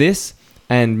recommend this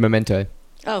and Memento.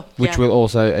 Oh, which we'll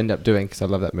also end up doing because I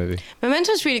love that movie.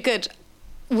 Memento's really good.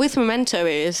 With Memento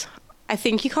I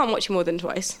think you can't watch it more than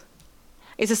twice.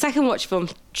 It's a second watch film,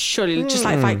 surely, just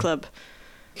like Fight Club.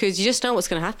 Because you just know what's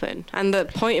going to happen. And the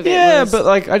point of it was... but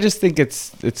like, I just think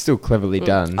it's still cleverly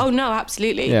done. Oh, no,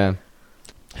 absolutely. Yeah.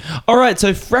 All right,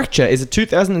 so Fracture is a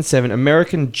 2007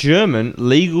 American-German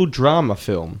legal drama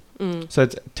film. So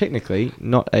it's technically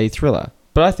not a thriller.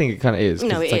 But I think it kind of is.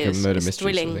 No, it's it like is. a murder It's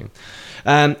mystery thrilling. sort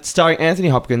of thing. Starring Anthony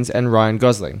Hopkins and Ryan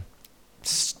Gosling.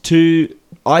 Two,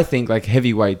 I think, like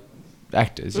heavyweight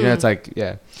actors. You know, it's like,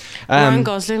 yeah. Ryan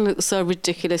Gosling looks so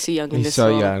ridiculously young in this He's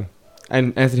so role. young.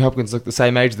 And Anthony Hopkins looked the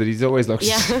same age that he's always looked.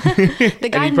 Yeah. The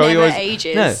guy never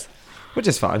ages. No, which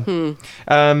is fine.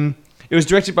 It was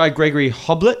directed by Gregory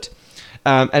Hoblet,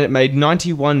 and it made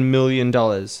 $91 million in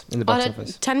the box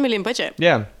office. $10 million budget.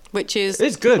 Yeah. Which is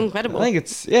it's good. Incredible. I think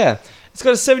it's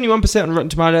got a 71% on Rotten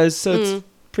Tomatoes, so it's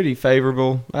pretty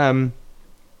favourable.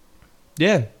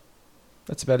 Yeah.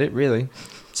 That's about it, really.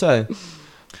 So,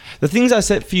 the things I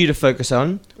set for you to focus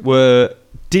on were,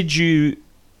 did you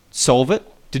solve it?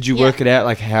 Did you work it out,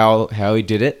 like how he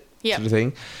did it, sort of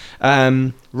thing?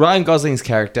 Ryan Gosling's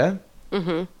character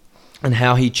and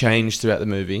how he changed throughout the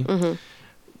movie.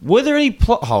 Were there any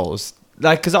plot holes?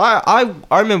 Like, because I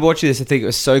remember watching this, I think it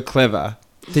was so clever.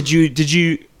 Did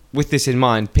you, with this in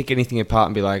mind, pick anything apart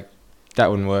and be like, that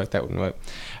wouldn't work, that wouldn't work?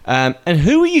 And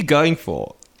who were you going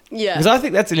for? Yeah. Because I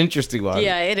think that's an interesting one.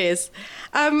 Yeah, it is.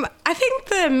 I think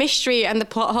the mystery and the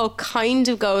plot hole kind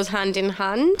of goes hand in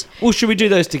hand. Well, should we do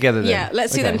those together then? Yeah,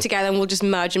 let's do them together and we'll just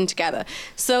merge them together.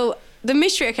 So the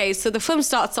mystery, so the film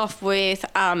starts off with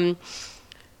Anthony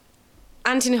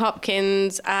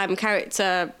Hopkins'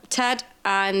 character Ted,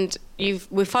 and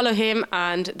we follow him,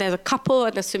 and there's a couple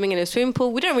and they're swimming in a swimming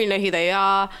pool. We don't really know who they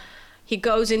are. He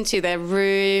goes into their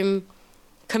room,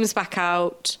 comes back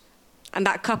out, and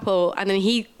that couple, and then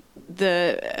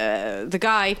the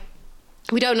guy,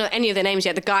 we don't know any of their names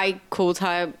yet. The guy calls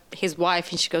her his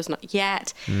wife and she goes, not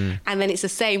yet. And then it's the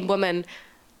same woman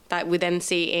that we then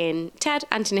see in Ted,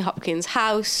 Anthony Hopkins'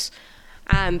 house.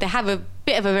 And they have a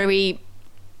bit of a very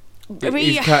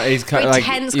intense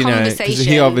conversation. Because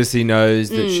he obviously knows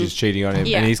that she's cheating on him.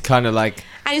 Yeah. And he's kind of like...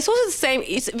 And it's also the same.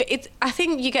 I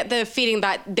think you get the feeling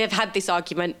that they've had this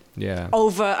argument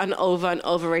over and over and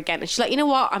over again. And she's like, you know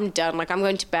what? I'm done. Like, I'm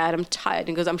going to bed. I'm tired.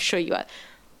 And goes, I'm sure you are.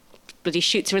 But he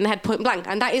shoots her in the head point blank.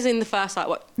 And that is in the first,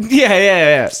 7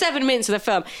 minutes of the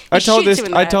film. I told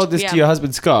this to your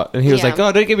husband, Scott. And he was like,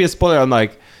 oh, don't give me a spoiler. I'm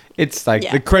like... It's like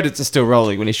the credits are still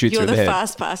rolling when he shoots her in the head. You're the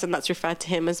first person that's referred to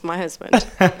him as my husband.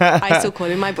 I still call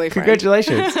him my boyfriend.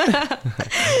 Congratulations.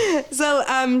 So,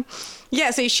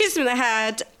 so he shoots him in the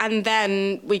head, and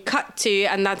then we cut to,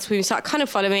 and that's when we start kind of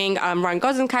following Ryan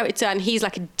Gosling's character, and he's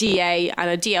like a DA, and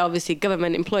a DA, obviously,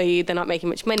 government employee. They're not making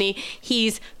much money.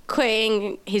 He's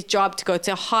quitting his job to go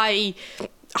to high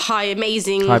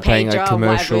amazing paid job,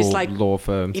 commercial whatever. It's like law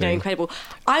firm, incredible.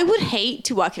 I would hate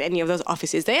to work in any of those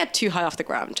offices. They are too high off the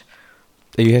ground.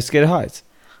 Are you scared of heights?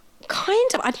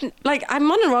 Kind of.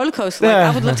 I'm on a roller coaster. Like,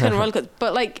 I would love to go on a roller coaster,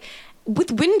 but like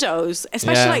with windows,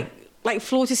 especially like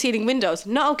floor to ceiling windows,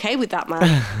 not okay with that, man.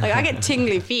 Like, I get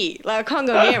tingly feet. Like, I can't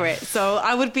go near it. So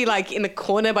I would be like in the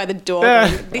corner by the door.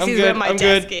 Going, this is where my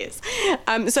desk is.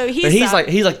 So he's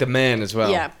like the man as well.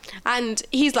 Yeah, and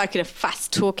he's like a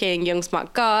fast talking young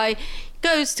smart guy.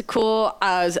 Goes to court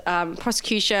as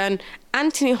prosecution.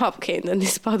 Anthony Hopkins, and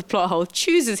this is part of the plot hole,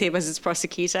 chooses him as his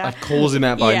prosecutor. Calls him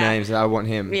out by name, so I want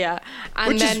him. Yeah,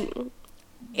 and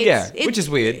which is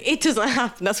weird. It doesn't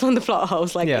happen. That's one of the plot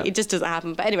holes. It just doesn't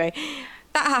happen. But anyway,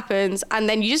 that happens, and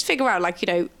then you just figure out,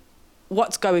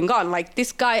 what's going on. Like,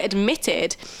 this guy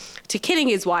admitted to killing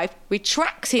his wife,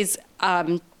 retracts his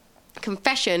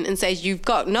confession, and says, "You've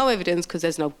got no evidence because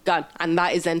there's no gun," and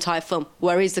that is the entire film.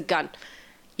 Where is the gun?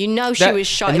 You know she was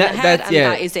shot in the head, and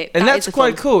that is it. And that's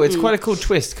quite cool. It's quite a cool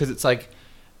twist because it's like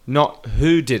not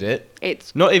who did it.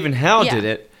 It's not even how did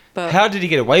it. But how did he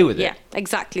get away with it? Yeah,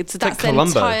 exactly. So that's the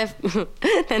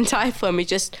entire film is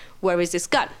just, where is this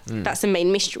gun? That's the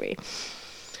main mystery.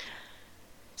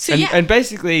 So and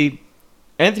basically,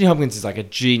 Anthony Hopkins is like a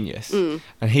genius,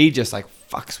 and he just like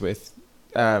fucks with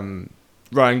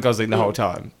Ryan Gosling the whole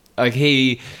time. Like,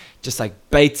 he just like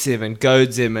baits him and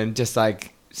goads him and just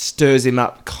like stirs him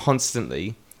up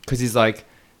constantly because he's like,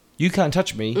 you can't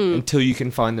touch me until you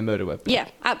can find the murder weapon. Yeah,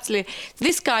 absolutely.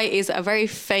 This guy is a very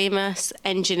famous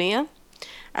engineer,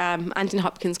 Anthony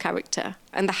Hopkins' character,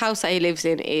 and the house that he lives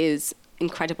in is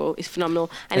incredible. It's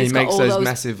phenomenal, and he makes those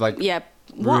massive it's like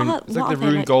the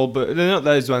Rune Goldberg. They're not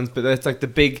those ones, but it's like the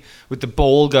big with the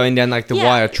ball going down like the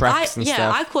wire tracks and stuff.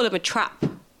 Yeah, I call them a trap.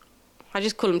 I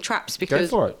just call them traps because...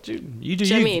 Go for it. Dude, you do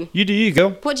you. You, I mean? You do you,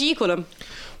 girl. What do you call them?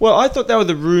 Well, I thought they were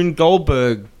the Rune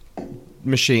Goldberg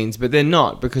machines, but they're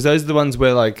not, because those are the ones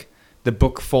where, like, the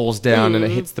book falls down and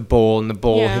it hits the ball, and the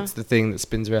ball hits the thing that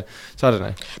spins around. So I don't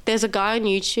know. There's a guy on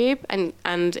YouTube,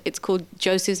 and it's called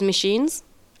Joseph's Machines,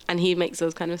 and he makes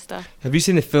those kind of stuff. Have you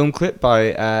seen the film clip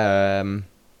by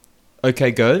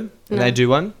OK Go? And they do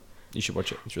one? You should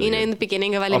watch it. It's really good. In the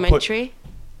beginning of Elementary?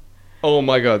 Oh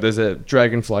my God, there's a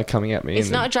dragonfly coming at me.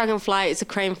 It's not a dragonfly, it's a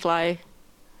crane fly.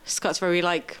 Scott's very,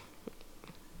 like...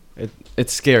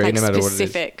 It's scary, like, no matter what it is.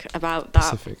 Specific about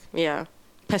that. Yeah.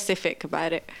 Pacific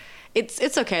about it.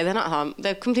 It's okay,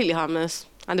 they're completely harmless.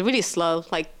 And they're really slow,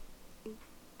 like...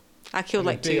 I killed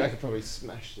like two. I could probably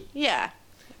smash it. Yeah.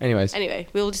 Anyway,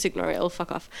 we'll just ignore it, it'll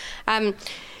fuck off.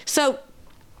 So,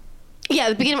 yeah, at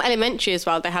the beginning of Elementary as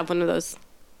well, they have one of those.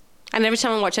 And every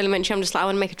time I watch Elementary, I'm just like, I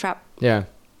want to make a trap. Yeah.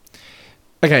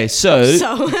 Okay, so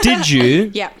did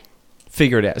you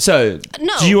figure it out? So,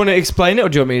 no. Do you want to explain it, or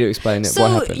do you want me to explain it? So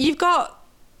what happened?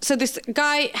 So this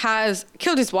guy has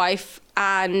killed his wife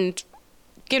and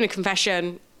given a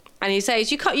confession, and he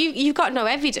says, you've got no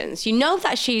evidence. You know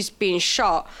that she's been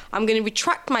shot. I'm going to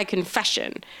retract my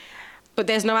confession. But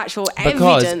there's no actual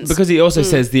evidence. Because he also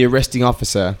says the arresting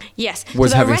officer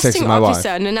was having sex with my wife.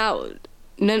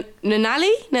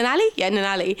 Nanali,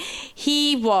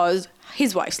 he was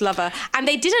his wife's lover, and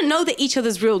they didn't know each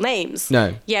other's real names.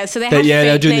 No. Yeah, so they were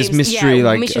doing names. This mystery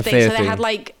affair thing. So they had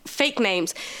like fake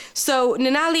names. So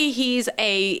Nanali, he's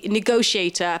a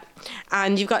negotiator,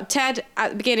 and you've got Ted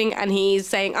at the beginning, and he's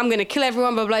saying, I'm going to kill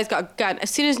everyone, blah, blah, he's got a gun. As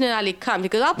soon as Nanali comes, he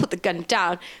goes, I'll put the gun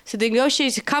down. So the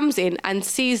negotiator comes in and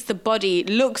sees the body,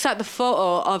 looks at the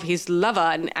photo of his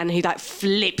lover, and he like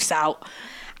flips out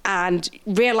and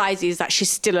realizes that she's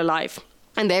still alive.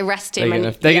 And they arrest him.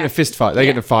 They get a fist fight. They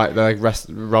get a fight. They're like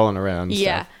rolling around. And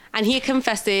stuff. And he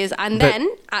confesses, and then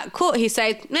at court he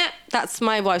says, "Nah, that's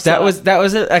my wife's." That was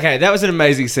an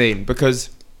amazing scene,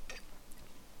 because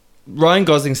Ryan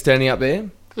Gosling's standing up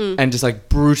there and just like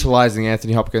brutalizing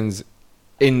Anthony Hopkins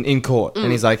in court,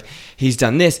 and he's like, he's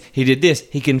done this, he did this,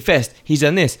 he confessed, he's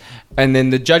done this, and then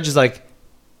the judge is like,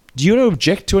 do you want to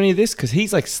object to any of this? Because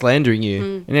he's like slandering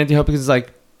you, and Anthony Hopkins is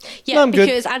like. Yeah, no, I'm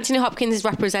because good. Anthony Hopkins is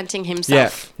representing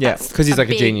himself. Yeah, because he's like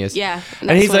a genius. Yeah,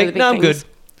 and he's like, no, I'm good.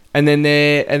 And then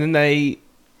they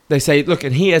say, look,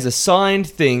 and he has a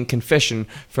signed confession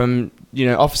from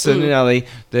Officer Nanali,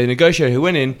 the negotiator who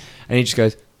went in, and he just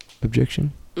goes,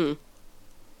 objection.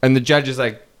 And the judge is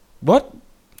like, what?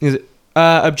 He's like,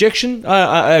 objection?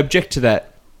 I object to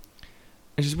that.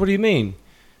 And she says, what do you mean?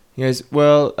 He goes,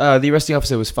 well, the arresting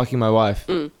officer was fucking my wife.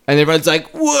 And everyone's like,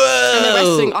 whoa! And the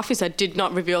arresting officer did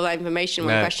not reveal that information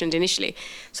when questioned initially.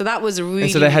 So that was really...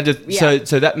 And so they had to...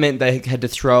 So that meant they had to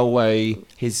throw away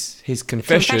his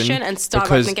confession and start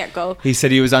from the get-go. He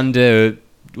said he was under...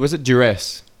 Was it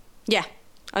duress? Yeah,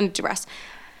 under duress.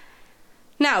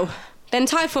 Now, the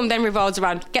entire film then revolves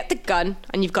around get the gun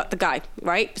and you've got the guy,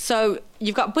 right? So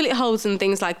you've got bullet holes and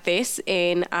things like this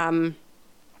in the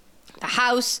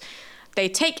house. They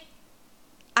take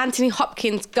Anthony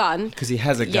Hopkins' gun. Because he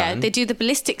has a gun. Yeah, they do the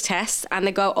ballistic test and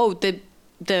they go, oh, the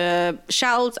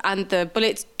shells and the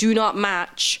bullets do not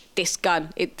match this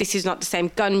gun. This is not the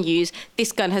same gun used.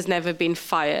 This gun has never been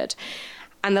fired.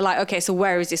 And they're like, okay, so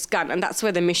where is this gun? And that's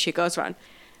where the mystery goes around.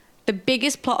 The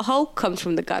biggest plot hole comes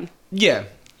from the gun. Yeah.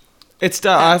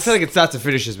 I feel like it starts and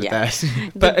finishes with that.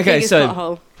 But okay, plot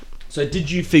hole. So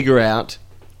did you figure it out?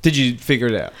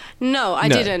 No, I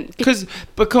didn't. Because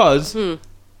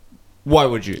why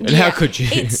would you? And how could you?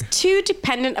 It's too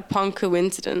dependent upon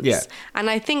coincidence. Yeah. And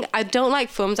I don't like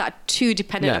films that are too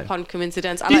dependent upon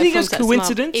coincidence. Do you think it's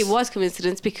coincidence? It was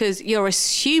coincidence because you're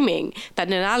assuming that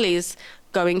Nanali is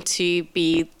going to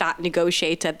be that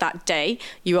negotiator that day.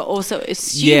 You are also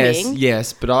assuming...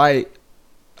 Yes, but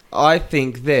I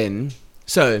think then...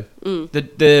 So,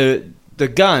 the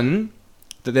gun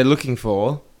that they're looking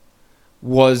for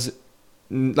was...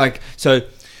 So,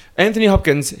 Anthony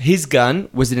Hopkins, his gun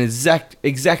was an exact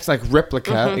like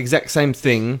replica, exact same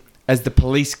thing as the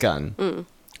police gun.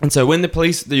 And so when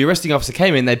the arresting officer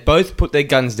came in, they both put their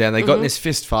guns down. They got in this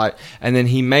fist fight, and then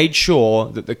he made sure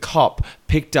that the cop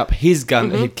picked up his gun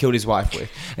that he'd killed his wife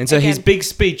with. And so his big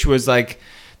speech was like,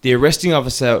 the arresting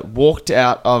officer walked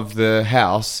out of the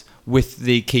house with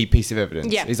the key piece of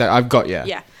evidence. Yeah. He's like, I've got you.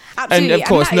 Yeah, absolutely. And of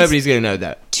course, nobody's going to know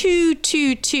that. Too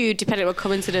dependent on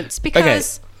coincidence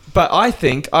because... Okay. But I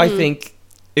think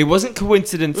it wasn't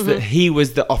coincidence that he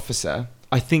was the officer.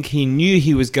 I think he knew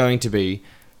he was going to be,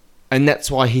 and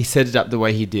that's why he set it up the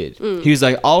way he did. He was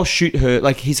like, I'll shoot her.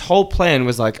 Like, his whole plan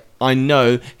was like, I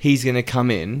know he's going to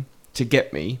come in to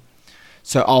get me.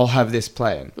 so I'll have this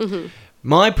plan.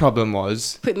 My problem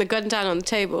was putting the gun down on the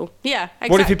table. Yeah, exactly.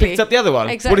 What if he picked up the other one?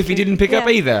 Exactly. What if he didn't pick up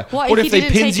either? What if they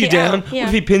pins you down? What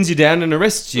if he pins you down and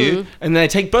arrests you, and they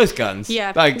take both guns?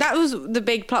 Yeah, like, that was the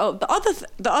big plot.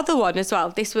 The other one as well.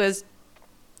 This was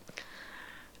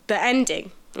the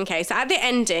ending. Okay, so at the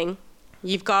ending,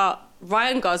 you've got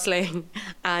Ryan Gosling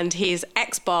and his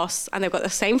ex-boss, and they've got the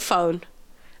same phone.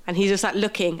 And he's just like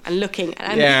looking and looking.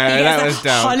 And that was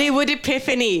dumb. Hollywood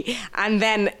epiphany. And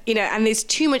then, and there's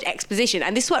too much exposition.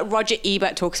 And this is what Roger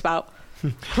Ebert talks about.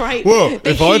 Right? Well,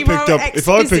 if I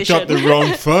picked up the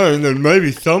wrong phone, then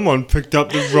maybe someone picked up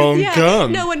the wrong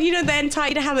gun. No, when the entire,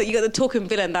 you got the talking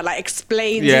villain that like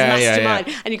explains his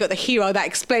mastermind. And you got the hero that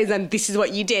explains, and this is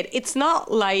what you did. It's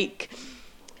not like...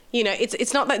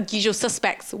 it's not like Usual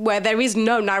Suspects where there is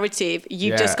no narrative.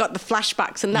 You've just got the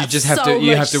flashbacks, and that's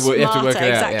you have to work it out.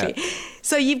 Exactly. Yeah.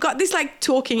 So you've got this like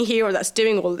talking hero that's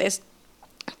doing all this,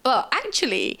 but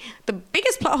actually the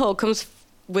biggest plot hole comes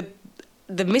with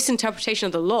the misinterpretation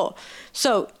of the law.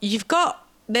 So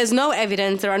there's no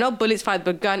evidence. There are no bullets fired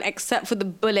by the gun except for the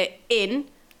bullet in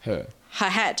her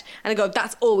head, and I go,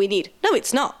 that's all we need. No,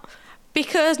 it's not,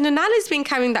 because Nunali's been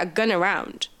carrying that gun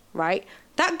around, right?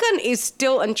 That gun is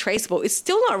still untraceable. It's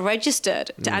still not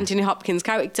registered to Anthony Hopkins'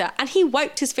 character. And he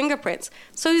wiped his fingerprints.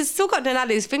 So he's still got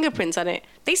Nunali's fingerprints on it.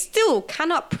 They still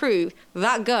cannot prove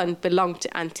that gun belonged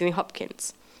to Anthony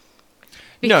Hopkins.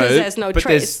 Because there's no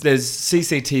trace. But there's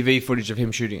CCTV footage of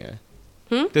him shooting her.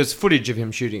 There's footage of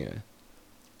him shooting her.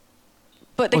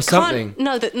 But they or can't... something.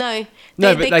 But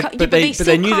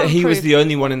they knew that he was the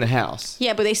only one in the house.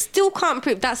 Yeah, but they still can't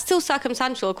prove... That's still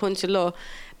circumstantial according to law.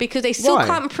 Because they still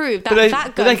can't prove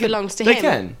that gun belongs to him. They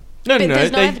can. No.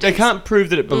 They can't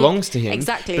prove that it belongs to him.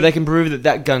 Exactly. But they can prove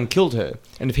that gun killed her.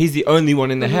 And if he's the only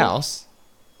one in the house,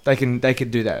 they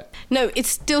could do that. No, it's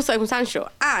still circumstantial.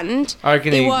 And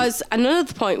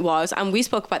another point was, and we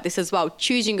spoke about this as well,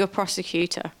 choosing a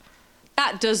prosecutor.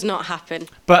 That does not happen.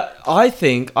 But I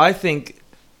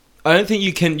don't think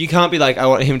you can't be like, I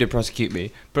want him to prosecute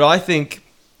me. But I think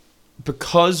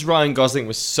because Ryan Gosling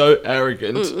was so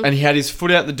arrogant and he had his foot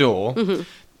out the door,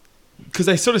 because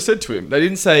they sort of said to him, they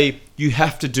didn't say, you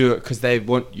have to do it because they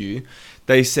want you.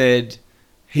 They said,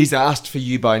 he's asked for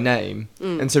you by name.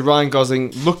 And so Ryan Gosling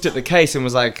looked at the case and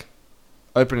was like,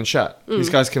 open and shut. This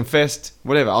guy's confessed,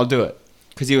 whatever, I'll do it.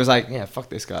 Because he was like, yeah, fuck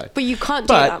this guy. But you can't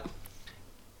do that.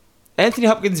 Anthony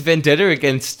Hopkins' vendetta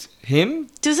against him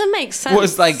doesn't make sense.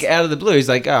 Was like out of the blue. He's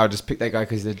like, oh, I'll just pick that guy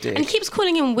because he's a dick. And he keeps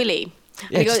calling him Willie.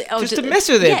 Yeah, just to mess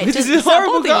with him. Because he's a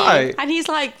horrible guy. You? And he's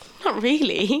like, not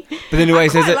really. But anyway, he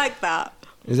says it like that.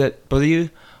 Does that bother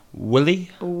you? Willie?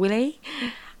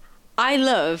 I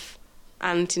love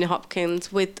Anthony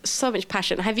Hopkins with so much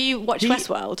passion. Have you watched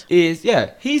Westworld? He's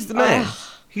the man.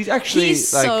 He's actually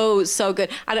so good.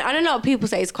 And I don't know what people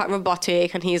say, he's quite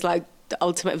robotic and he's like the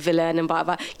ultimate villain and blah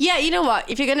blah. Yeah, you know what?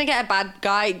 If you're gonna get a bad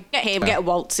guy, get him, get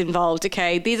Waltz involved.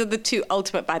 Okay, these are the two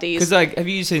ultimate baddies. Because have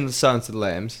you seen The Silence of the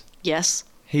Lambs? Yes.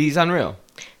 He's unreal.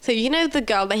 So you know the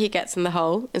girl that he gets in the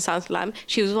hole in Silence of the Lambs?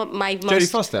 She was my most...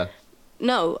 Jodie Foster.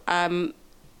 No,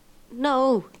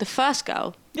 the first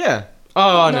girl. Yeah.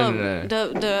 Oh no.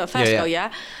 The first girl,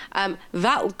 yeah.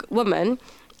 That woman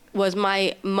was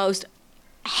my most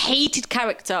hated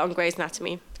character on Grey's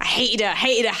Anatomy. I hated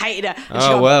her. And she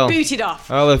got booted off.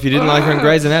 Oh, well, if you didn't like her on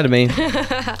Grey's Anatomy. So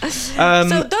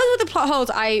those were the plot holes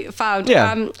I found.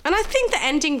 Yeah. And I think the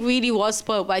ending really was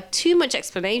spoiled by too much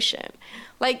explanation.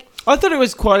 Like, I thought it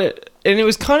was and it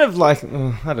was kind of like, I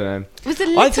don't know. It was a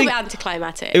little bit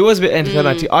anticlimactic. It was a bit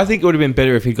anticlimactic. I think it would have been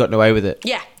better if he'd gotten away with it.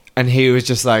 Yeah. And he was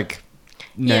just like,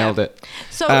 nailed it.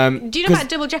 So, do you know about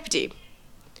Double Jeopardy?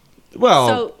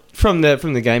 Well, from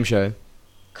the game show.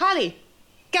 Carly,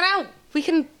 get out. We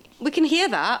can hear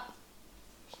that.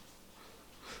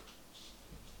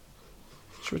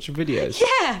 She's watching videos.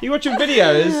 Yeah. You watching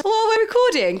videos? While we're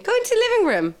recording. Go into the living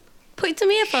room. Put some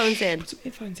earphones in. Put some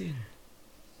earphones in.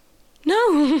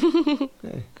 No.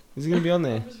 Hey, is it going to be on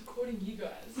there? I was recording you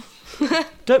guys.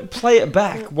 Don't play it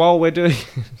back while we're doing it.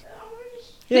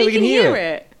 Yeah, we can hear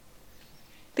it.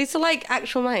 These are like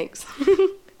actual mics.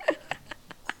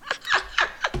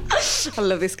 I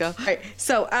love this girl. Right.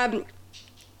 So,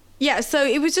 so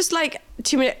it was just like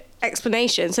 2-minute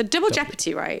explanation. So Double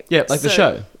Jeopardy, right? Yeah, like the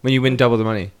show when you win double the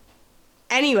money.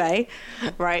 Anyway,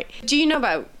 right. Do you know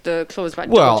about the clause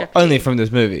about Double Jeopardy? Well, only from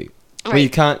this movie. Right. Where you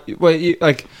can't. Well,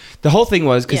 the whole thing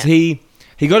was because he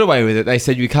got away with it. They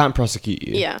said you can't prosecute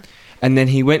you. Yeah. And then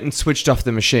he went and switched off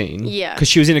the machine. Yeah. Because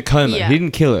she was in a coma. Yeah. He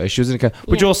didn't kill her. She was in a coma.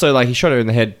 Which also, he shot her in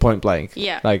the head point blank.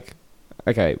 Yeah.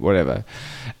 Okay, whatever.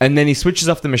 And then he switches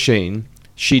off the machine.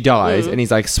 she dies, and he's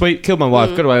like, sweet, killed my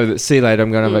wife, got away with it, see you later,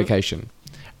 I'm going on vacation.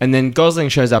 And then Gosling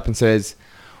shows up and says,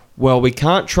 well, we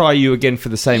can't try you again for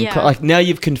the same crime. Like, now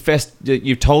you've confessed,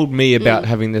 you've told me about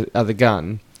having the other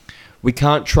gun. We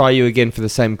can't try you again for the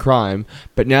same crime,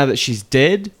 but now that she's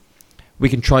dead, we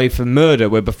can try you for murder,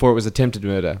 where before it was attempted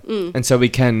murder. And so we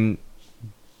can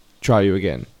try you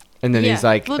again. And then he's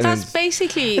like... Well, that's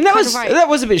basically... And that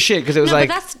was a bit shit, because it was but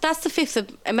like... that's the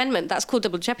Fifth Amendment. That's called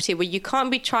double jeopardy, where you can't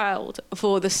be trialed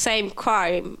for the same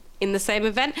crime in the same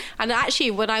event. And actually,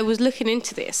 when I was looking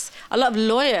into this, a lot of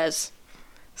lawyers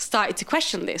started to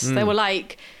question this. They were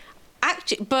like...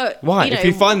 Actually, but... Why? If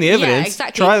you find the evidence,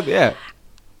 exactly. try...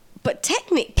 But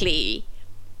technically,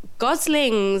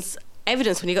 Gosling's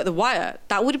evidence when he got the wire,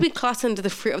 that would have been classed under the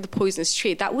fruit of the poisonous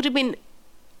tree. That would have been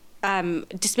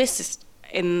dismissed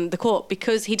in the court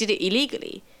because he did it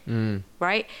illegally,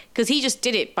 right? Because he just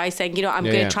did it by saying, I'm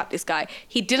going to trap this guy.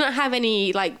 He didn't have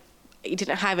any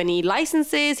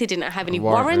licenses. He didn't have any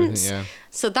warrants.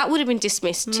 So that would have been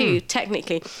dismissed too,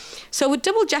 technically. So with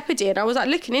double jeopardy, and I was like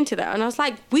looking into that, and I was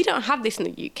like, we don't have this in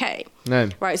the UK. No.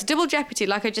 Right, so double jeopardy,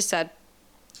 like I just said.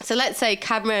 So let's say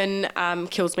Cameron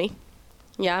kills me.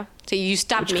 Yeah. So you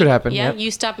stab me. Which could happen. Yeah.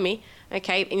 You stab me.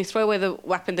 Okay. And you throw away the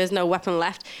weapon. There's no weapon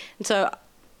left. And so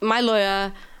my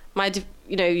lawyer,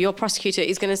 your prosecutor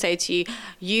is going to say to you,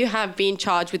 you have been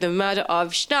charged with the murder of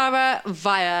Shannara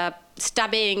via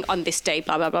stabbing on this day,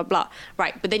 blah, blah, blah, blah.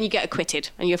 Right. But then you get acquitted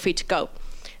and you're free to go.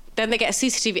 Then they get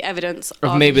CCTV evidence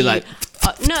of maybe you,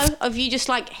 of you just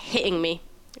like hitting me.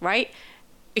 Right.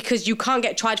 Because you can't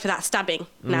get tried for that stabbing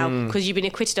now because you've been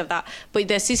acquitted of that. But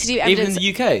there's CCTV evidence.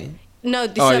 Even in the UK? No,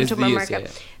 this is from America.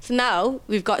 Yeah. So now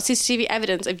we've got CCTV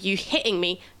evidence of you hitting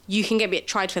me. You can get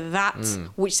tried for that,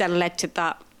 which then led to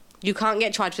that. You can't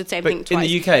get tried for the same thing twice.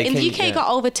 In the UK? In the UK, it got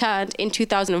overturned in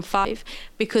 2005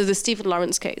 because of the Stephen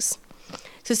Lawrence case.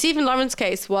 So Stephen Lawrence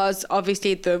case was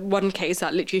obviously the one case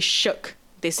that literally shook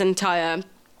this entire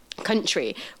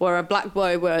country, where a black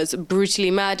boy was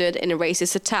brutally murdered in a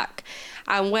racist attack.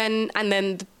 And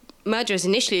then the murderers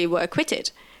initially were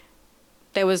acquitted.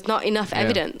 There was not enough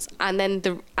evidence, and then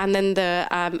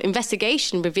the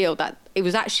investigation revealed that it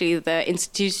was actually the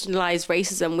institutionalized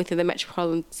racism within the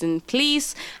Metropolitan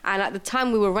Police. And at the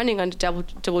time, we were running under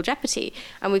double jeopardy,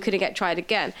 and we couldn't get tried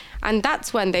again. And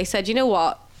that's when they said, you know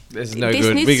what? This is no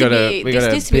good. We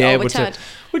gotta be able to,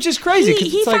 which is crazy.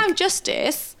 He found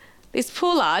justice. This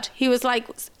poor lad, he was like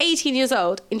 18 years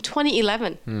old in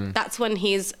 2011. That's when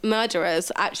his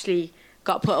murderers actually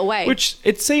got put away. Which,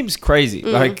 it seems crazy.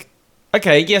 Like,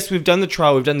 okay, yes, we've done the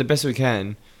trial, we've done the best we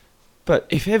can, but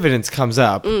if evidence comes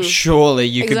up, surely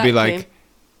you could be like,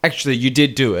 actually, you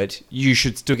did do it, you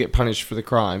should still get punished for the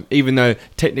crime, even though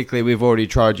technically we've already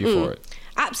tried you for it.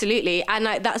 Absolutely. And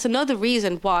that's another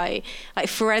reason why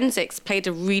forensics played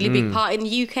a really big part in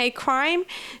UK crime.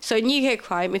 So in UK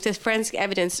crime, if there's forensic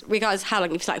evidence, regardless of how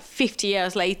long, if it's 50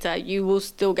 years later, you will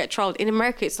still get trialed. In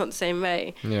America, it's not the same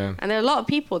way. Yeah. And there are a lot of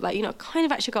people that, kind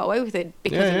of actually got away with it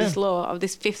because of this law, of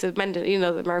this Fifth Amendment.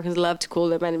 The Americans love to call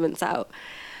the amendments out.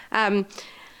 All right.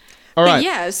 But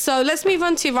yeah, so let's move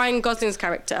on to Ryan Gosling's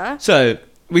character. So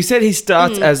we said he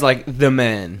starts as the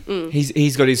man.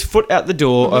 He's got his foot out the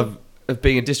door of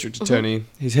being a district attorney.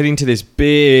 He's heading to this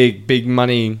big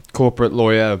money corporate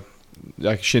lawyer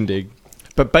shindig.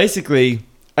 But basically,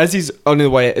 as he's on the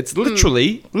way, it's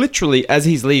literally as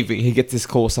he's leaving, he gets this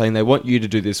call saying they want you to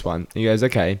do this one. He goes,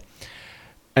 okay.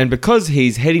 And because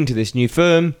he's heading to this new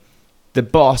firm, the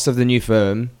boss of the new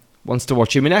firm wants to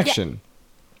watch him in action.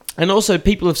 Yeah. And also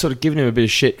people have sort of given him a bit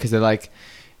of shit because they're like,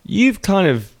 you've kind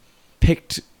of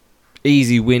picked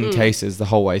easy win cases the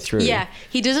whole way through. Yeah,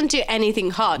 he doesn't do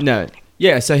anything hard. No.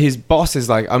 Yeah, so his boss is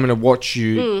like, I'm going to watch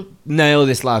you nail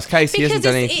this last case. Because he hasn't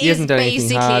done anything hard. It's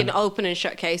basically an open and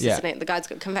shut case, isn't it? The guy's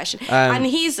got confession. And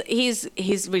he's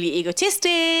really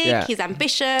egotistic, he's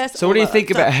ambitious. So what do you think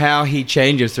about how he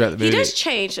changes throughout the movie? He does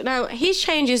change. Now, he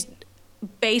changes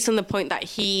based on the point that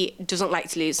he doesn't like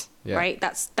to lose, right?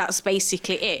 That's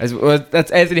basically it.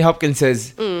 That's Anthony Hopkins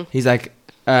says. He's like,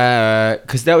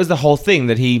 because that was the whole thing,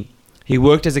 that he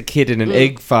worked as a kid in an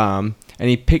egg farm, and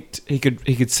he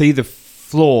could see the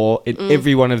flaw in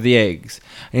every one of the eggs,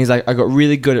 and he's like, I got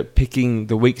really good at picking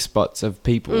the weak spots of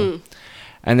people.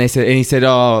 And he said,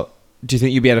 oh, do you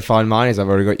think you'll be able to find mine? He's like, I've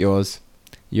already got yours.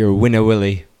 You're a winner,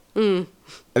 Willie. And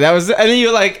he was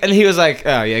like,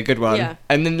 oh yeah, good one. Yeah.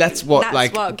 And then that's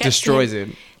what destroys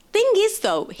him. Thing is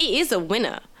though, he is a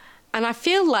winner, and I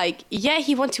feel like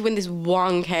he wants to win this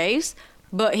one case,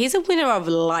 but he's a winner of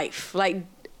life. Like,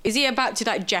 is he about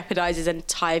to jeopardize his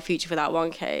entire future for that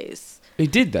one case? He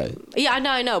did though. Yeah,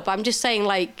 I know, but I'm just saying,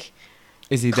 like,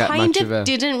 is he that much of a...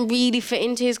 didn't really fit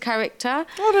into his character.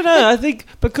 I don't know. I think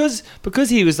because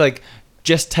he was like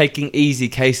just taking easy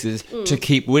cases to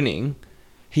keep winning,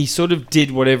 he sort of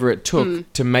did whatever it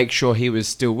took to make sure he was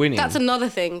still winning. That's another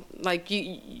thing. Like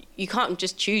you can't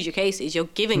just choose your cases. You're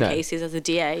given cases as a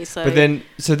DA. So but then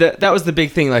that was the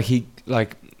big thing.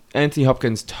 Like Anthony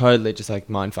Hopkins totally just like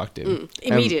mind fucked him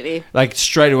immediately, like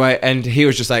straight away, and he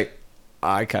was just like,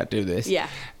 I can't do this. Yeah.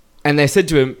 And they said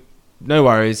to him, no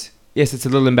worries. Yes, it's a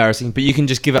little embarrassing, but you can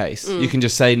just give a case. You can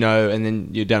just say no, and then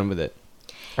you're done with it.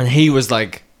 And he was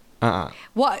like,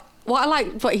 What I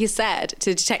like what he said to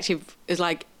the detective is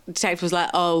like, the detective was like,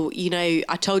 oh, you know,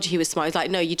 I told you he was smart. He's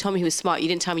like, no, you told me he was smart. You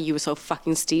didn't tell me you were so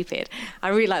fucking stupid. I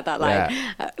really like that line.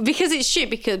 Yeah. Because it's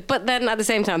shit. But then at the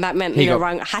same time, that meant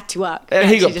Ryan had to work. And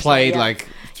he got played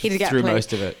through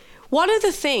most of it. One of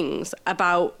the things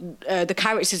about the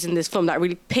characters in this film that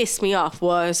really pissed me off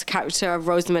was the character of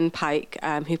Rosamund Pike,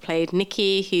 who played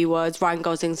Nikki, who was Ryan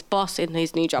Gosling's boss in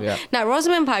his new job. Yeah. Now,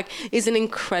 Rosamund Pike is an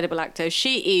incredible actor.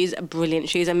 She is brilliant.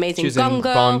 She's amazing. She's in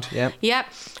Bond, yeah. Yep.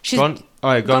 She's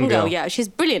Gone Girl. Yeah, she's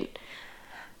brilliant.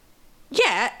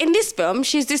 Yeah, in this film,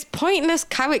 she's this pointless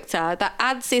character that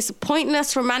adds this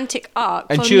pointless romantic arc.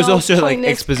 And she was also like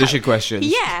exposition questions.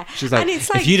 Yeah. She's like,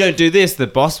 if you don't do this, the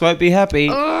boss won't be happy.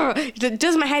 It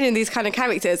does my head in these kind of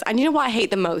characters. And you know what I hate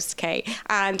the most, Kay?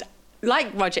 And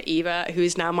like Roger Ebert, who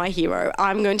is now my hero,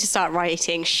 I'm going to start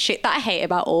writing shit that I hate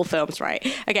about all films, right?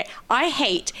 Okay, I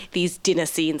hate these dinner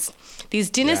scenes. These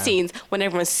dinner scenes when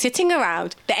everyone's sitting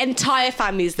around, the entire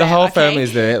family's there. The whole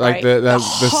family's there, like right? the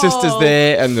sister's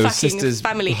there and the sister's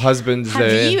husband's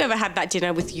there. Have you ever had that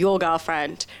dinner with your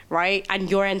girlfriend, right?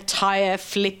 And your entire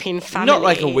flipping family? Not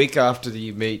like a week after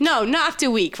you meet. No, not after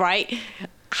a week, right?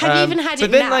 Have you even had it now?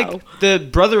 But then, like, the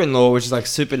brother-in-law was just, like,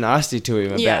 super nasty to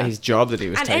him about his job that he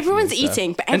was taking. And everyone's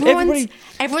eating, but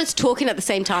everyone's talking at the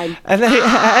same time.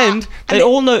 And they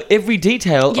all know every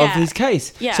detail of his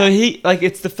case. Yeah. So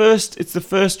it's the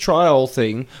first trial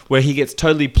thing where he gets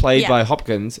totally played by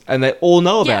Hopkins, and they all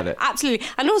know about it. Absolutely.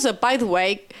 And also, by the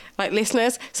way, like,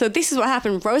 listeners, so this is what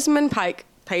happened. Rosamund Pike,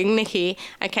 playing Nikki,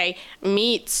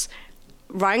 meets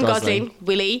Ryan Gosling,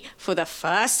 Willie, for the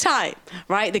first time,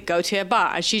 right? They go to a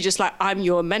bar and she's just like, I'm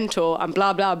your mentor and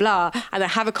blah, blah, blah. And they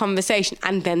have a conversation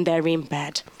and then they're in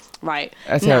bed, right?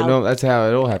 That's how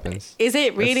it all happens. Is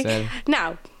it really?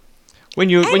 Now, when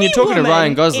you're talking to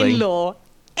Ryan Gosling. In law,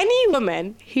 any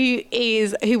woman who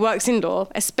works in law,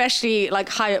 especially like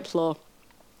high up law,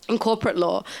 in corporate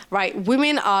law, right?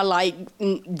 Women are like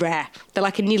rare. They're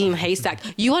like a needle in a haystack.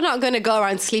 You are not going to go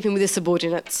around sleeping with your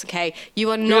subordinates, okay? You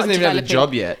are not. He doesn't even have a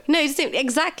job yet. No,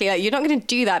 exactly. Like, you're not going to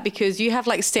do that because you have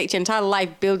like staked your entire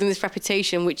life building this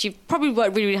reputation, which you've probably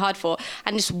worked really, really hard for,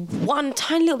 and just one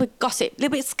tiny little bit gossip, little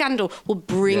bit of scandal will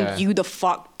bring you the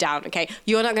fuck down, okay?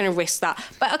 You're not going to risk that.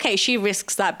 But okay, she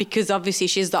risks that because obviously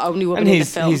she's the only woman in the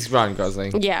film. He's Ryan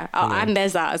Gosling. Yeah, and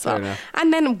there's that as well.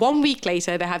 And then 1 week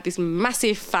later, they have this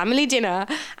massive family dinner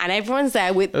and everyone's there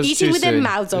eating with their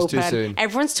mouths open.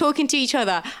 Everyone's talking to each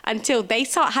other until they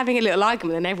start having a little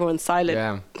argument and everyone's silent.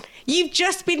 Yeah. You've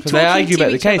just been talking to each other. They argue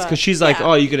about the case because she's like,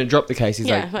 oh, you're going to drop the case. He's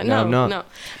like, no, I'm not. No.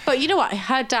 But you know what?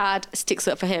 Her dad sticks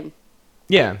up for him.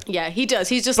 Yeah. Yeah, he does.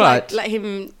 He's just like, let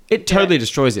him... It totally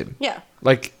destroys him. Yeah.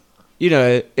 Like, you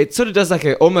know, it sort of does like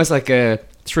almost like a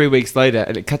 3 weeks later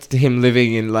and it cuts to him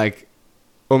living in like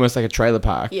almost like a trailer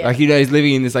park. Yeah. Like, you know, he's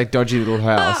living in this like dodgy little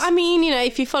house. I mean, you know,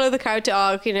 if you follow the character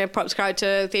arc, you know, Prop's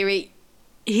character theory,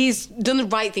 he's done the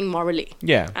right thing morally.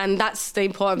 Yeah. And that's the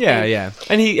important thing. Yeah.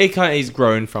 And he's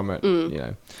grown from it,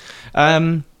 you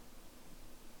know.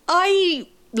 I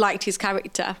liked his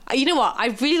character. You know what?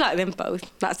 I really like them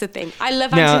both. That's the thing. I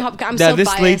love Anthony Hopkins. I'm so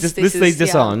biased. This leads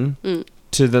us on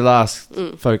to the last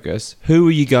focus. Who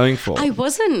were you going for? I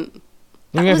wasn't.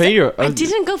 I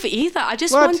didn't go for either. I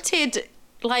just wanted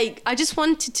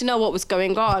to know what was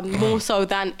going on more so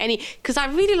than because I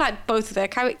really liked both of their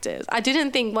characters. I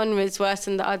didn't think one was worse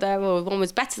than the other or one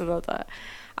was better than the other.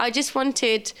 I just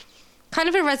wanted kind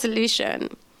of a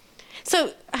resolution.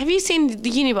 So, have you seen The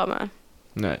Unabomber?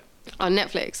 No. On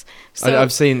Netflix. So,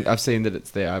 I've seen that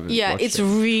it's there. I haven't watched it's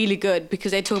really good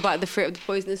because they talk about the fruit of the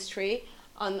poisonous tree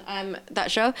on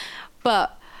that show.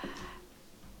 But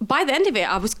by the end of it,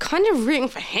 I was kind of rooting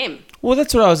for him. Well,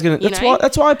 that's what I was gonna.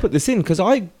 That's why I put this in because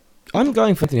I'm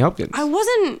going for Anthony Hopkins. I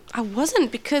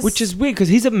wasn't because which is weird because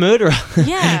he's a murderer.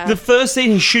 Yeah. The first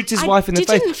scene he shoots his wife in the face.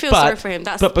 I didn't feel sorry for him.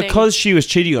 But because she was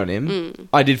cheating on him,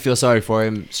 I did feel sorry for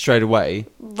him straight away.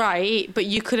 Right, but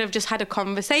you could have just had a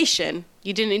conversation.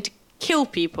 You didn't need to kill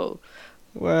people.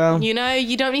 Well, you know,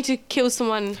 you don't need to kill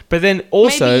someone. But then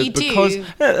also Maybe you because do.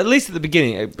 at least at the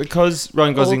beginning, because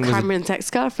Ryan Gosling All was Cameron's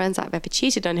ex-girlfriends that have ever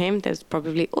cheated on him, there's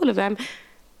probably all of them.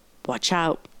 Watch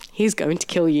out. He's going to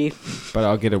kill you. but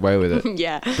I'll get away with it.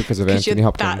 Yeah. Because of Because Anthony you're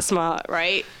Hopkins. that smart,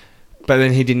 right? But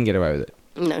then he didn't get away with it.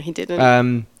 No, he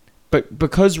didn't. But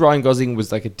because Ryan Gosling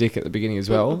was like a dick at the beginning as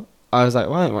well, I was like,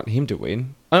 well, I don't want him to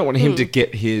win. I don't want him to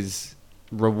get his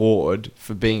reward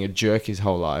for being a jerk his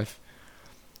whole life.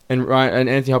 And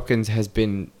Anthony Hopkins has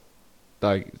been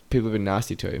like, people have been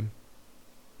nasty to him.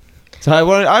 So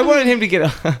I wanted him to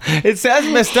get. It sounds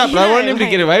messed up, but I wanted him to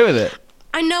get away with it.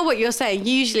 I know what you're saying.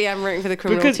 Usually, I'm rooting for the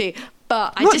criminal too,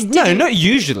 but I just no, didn't. not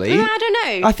usually. No, I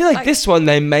don't know. I feel like this one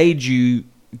they made you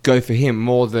go for him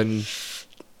more than.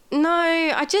 No,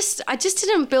 I just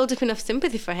didn't build up enough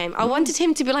sympathy for him. I wanted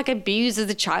him to be like abused as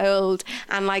a child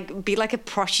and like be like a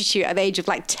prostitute at the age of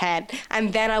like 10,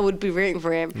 and then I would be rooting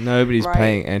for him. Nobody's right?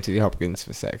 paying Anthony Hopkins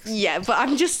for sex. Yeah, but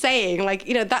I'm just saying, like,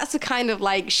 you know, that's the kind of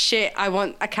like shit I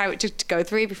want a character to go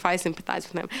through before I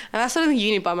sympathize with him. And that's sort of the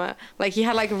Unabomber. Like, he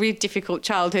had like a really difficult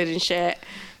childhood and shit.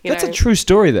 That's a true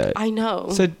story, though. I know.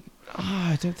 So,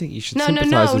 I don't think you should No,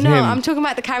 sympathize with him. I'm talking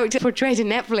about the character portrayed in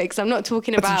Netflix. I'm not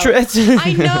talking about. That's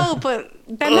I know, but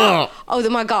they're not. Oh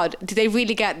my god, did they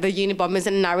really get the Unabomber as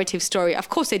a narrative story? Of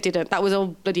course they didn't. That was all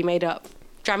bloody made up,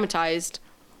 dramatized.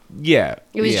 Yeah,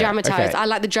 It was dramatized. okay. I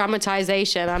like the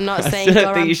dramatization. I'm not I saying still go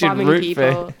don't think around you should bombing root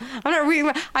people. I'm not rooting.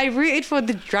 I rooted for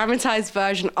the dramatized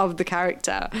version of the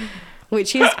character,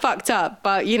 which is fucked up.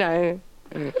 But you know.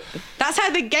 That's how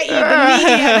they get you, the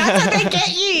media. That's how they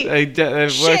get you.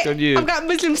 They've worked on you. I've got a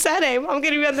Muslim surname. I'm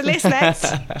going to be on the list next.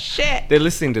 Shit. They're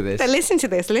listening to this. They listen to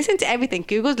this. Listen to everything.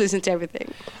 Google's listening to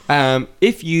everything.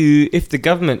 If the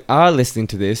government are listening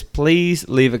to this, please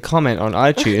leave a comment on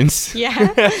iTunes.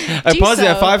 Yeah. A Do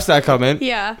positive so. 5-star comment.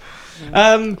 Yeah.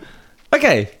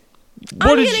 Okay.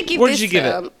 I'm going to give what this did you give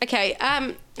film. it? Okay.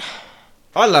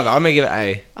 I love it. I'm gonna give it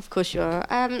A. Of course you are.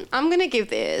 I'm going to give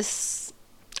this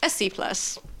a C+.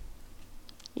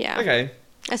 Yeah. Okay.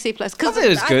 A C+. Because I think it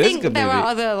was good. It's a think good there are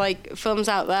movie. other like films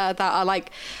out there that are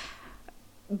like.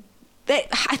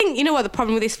 I think you know what the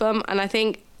problem with this film, and I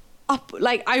think.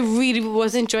 I really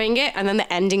was enjoying it, and then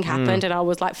the ending happened, and I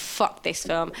was like, "Fuck this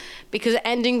film," because the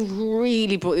ending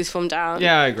really brought this film down.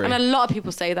 Yeah, I agree. And a lot of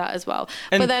people say that as well.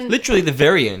 And but then, literally the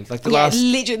very end, like the last,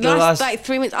 literally the last like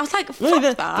 3 minutes, I was like, "Fuck really,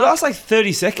 that." the last like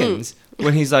 30 seconds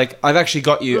when he's like, "I've actually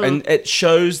got you," and it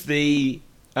shows the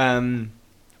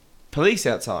police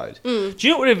outside. Do you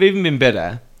know what would have even been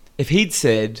better if he'd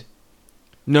said,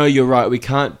 "No, you're right. We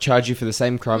can't charge you for the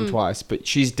same crime twice, but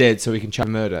she's dead, so we can charge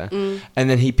murder." And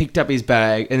then he picked up his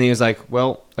bag, and he was like,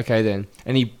 "Well, okay then."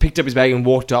 And he picked up his bag and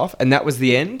walked off, and that was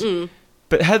the end.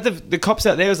 But had the cops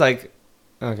out there was like,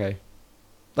 okay,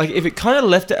 like if it kind of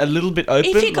left it a little bit open.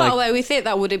 If he got like, away with it,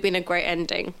 that would have been a great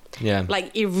ending. yeah,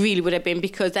 Like, it really would have been,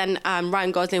 because then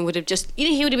Ryan Gosling would have just,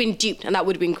 he would have been duped, and that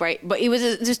would have been great. But it was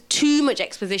just too much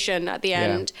exposition at the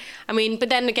end. I mean, but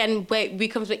then again, we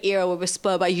come to an era where we're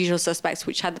spoiled by Usual Suspects,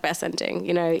 which had the best ending.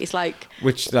 You know, it's like...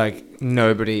 which like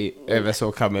nobody ever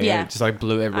saw coming. Yeah. It just like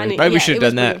blew everyone. and Maybe we should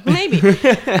have done that. brilliant.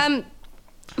 Maybe.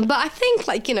 But I think,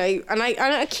 like, you know, and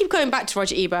I keep going back to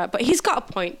Roger Ebert, but he's got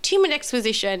a point. Too much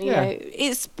exposition, you know,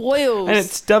 it spoils. And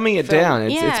it's dumbing it film. down.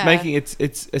 It's Yeah. making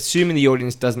it's assuming the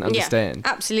audience doesn't understand.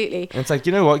 Yeah, absolutely. And it's like,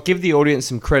 you know what? Give the audience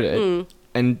some credit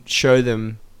and show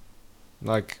them,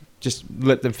 like, just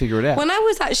let them figure it out. When I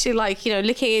was actually, like, you know,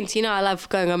 looking into, you know, I love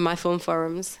going on my film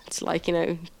forums to, like, you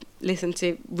know,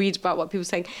 read about what people are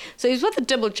saying. So it was with the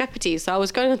Double Jeopardy. So I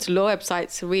was going onto law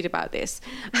websites to read about this.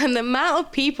 And the amount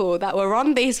of people that were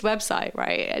on this website,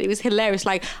 right? And it was hilarious.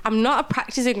 Like, I'm not a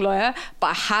practicing lawyer, but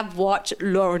I have watched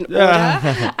Law and Order.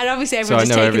 And obviously everyone's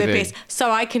just taking the piss.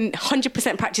 So I can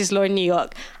 100% practice law in New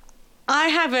York. I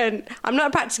haven't. I'm not a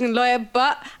practicing lawyer,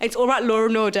 but it's all about Law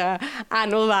and Order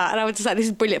and all that. And I was just like, this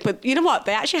is brilliant. But you know what?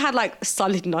 They actually had like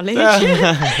solid knowledge.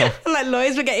 Like,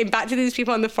 lawyers were getting back to these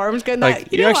people on the forums going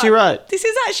like, you're actually right. This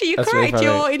is actually, you're That's really correct.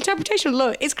 funny. Your interpretation of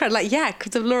law is correct. Like, yeah,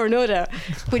 because of Law and Order,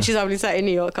 which is only set in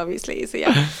New York, obviously. So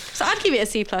yeah. So I'd give it a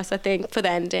C+, I think, for the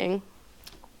ending.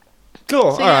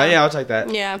 Cool. So, All right. yeah. Yeah, I'll take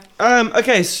that. Yeah.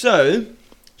 Okay. So,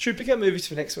 should we pick up movies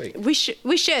for next week? We should.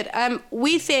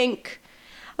 We think,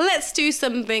 let's do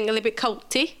something a little bit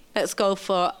culty. Let's go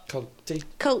for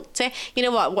culty. You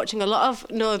know what? Watching a lot of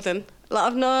Northern.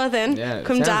 Yeah, it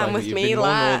Come sounds down like with you've me. been more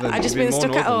Like, Northern. I just You've been been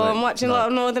stuck more at Northern home than- watching a lot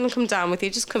of Northern. Come down with you.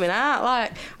 Just coming out.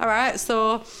 Like, all right.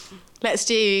 So let's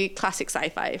do classic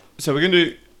sci-fi. So we're going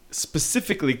to do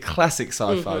specifically classic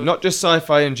sci-fi, not just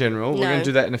sci-fi in general. We're No. going to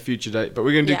do that in a future date, but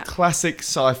we're going to do Yeah. classic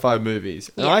sci-fi movies.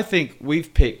 And Yeah. I think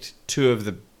we've picked two of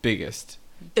the biggest.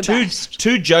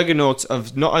 two juggernauts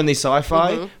of not only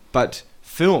sci-fi but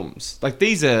films. Like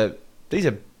these are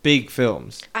big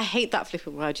films. I hate that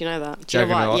flipping word. You know that? Do you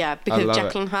know what? Yeah, because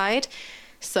Jekyll and Hyde.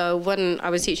 So when I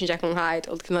was teaching Jekyll and Hyde,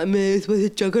 I was like, "Miss, what's a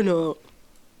juggernaut?"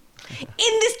 In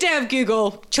this day of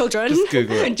Google, children, just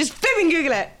Google it. Just flipping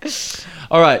Google it.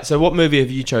 All right. So what movie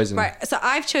have you chosen? Right. So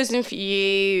I've chosen for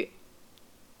you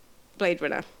Blade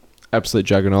Runner. Absolute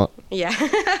juggernaut. Yeah.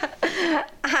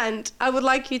 And I would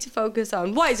like you to focus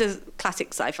on what is a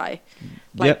classic sci-fi.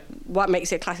 Like what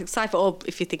makes it a classic sci-fi, or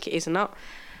if you think it is or not.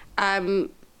 Number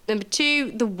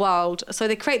 2, the world. So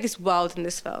they create this world in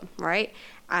this film, right?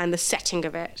 And the setting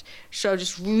of it. So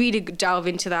just really delve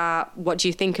into that. What do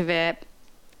you think of it?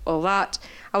 All that.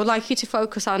 I would like you to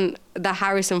focus on the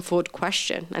Harrison Ford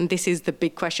question. And this is the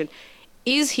big question.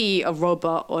 Is he a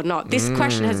robot or not? This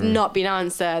question has not been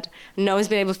answered. No one's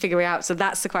been able to figure it out. So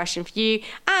that's the question for you.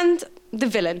 And the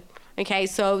villain. Okay,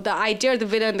 so the idea of the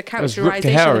villain, the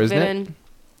characterization of the villain.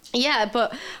 Yeah,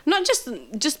 but not just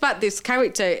about this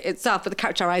character itself, but the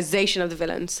characterization of the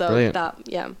villain. So brilliant. That,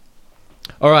 yeah.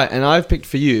 All right, and I've picked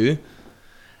for you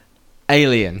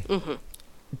Alien.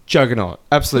 Juggernaut.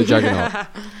 Absolute juggernaut.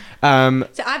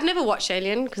 So I've never watched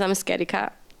Alien because I'm a scaredy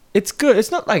cat. It's good.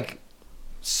 It's not like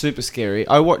super scary.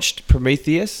 I watched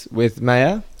Prometheus with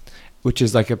Maya, which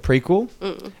is like a prequel,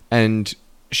 and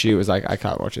she was like, I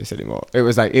can't watch this anymore.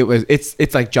 It's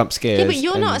like jump scares. Yeah, but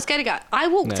you're not a scaredy cat. I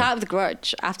walked out of The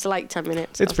Grudge after like 10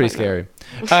 minutes. It's pretty scary.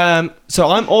 So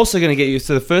I'm also going to get you,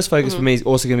 so the first focus for me is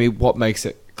also going to be what makes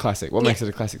it classic. What makes it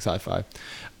a classic sci-fi?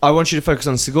 I want you to focus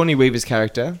on Sigourney Weaver's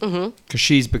character, because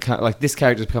she's become, like, this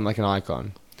character's become like an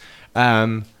icon.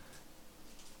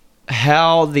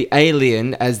 How the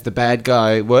alien as the bad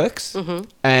guy works,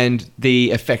 and the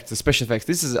effects, the special effects.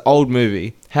 This is an old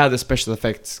movie. How the special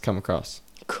effects come across.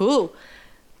 Cool.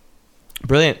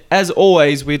 Brilliant. As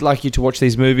always, we'd like you to watch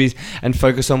these movies and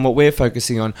focus on what we're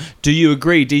focusing on. Do you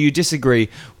agree? Do you disagree?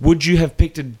 Would you have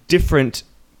picked a different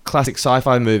classic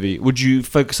sci-fi movie? Would you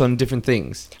focus on different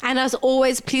things? And as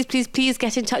always, please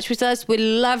get in touch with us. We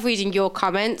love reading your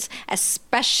comments,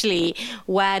 especially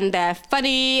when they're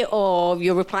funny or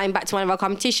you're replying back to one of our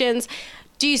competitions.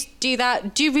 Do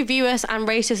that. Do review us and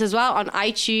rate us as well on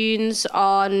iTunes,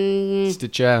 on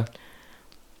Stitcher,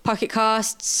 Pocket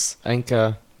Casts,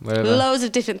 Anchor, whatever. Loads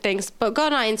of different things. But go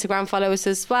on our Instagram, follow us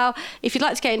as well. If you'd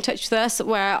like to get in touch with us,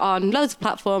 we're on loads of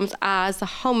platforms as the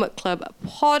Homework Club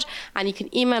Pod, and you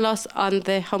can email us on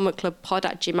the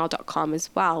homeworkclubpod@gmail.com as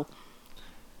well.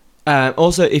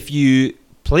 Also, if you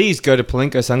please go to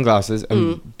Palinko Sunglasses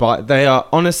and buy, they are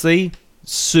honestly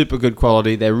super good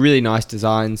quality. They're really nice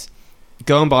designs.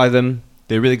 Go and buy them.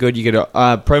 They're really good. You get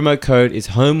a promo code is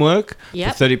homework for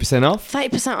 30% off.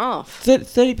 30% off.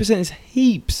 30% is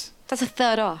heaps. That's a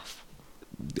third off.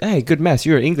 Hey, good maths.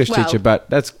 You're an English teacher, but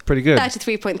that's pretty good.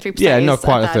 33.3%. Yeah, not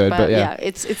quite a third, but yeah.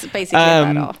 It's basically a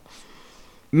third off.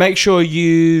 Make sure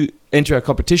you enter our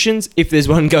competitions. If there's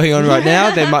one going on right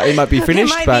now, it might be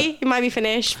finished. It might be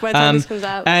finished by the time this comes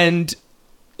out. And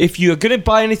if you're going to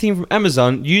buy anything from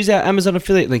Amazon, use our Amazon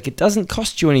affiliate link. It doesn't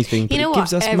cost you anything, but it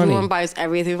gives us money. Everyone buys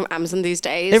everything from Amazon these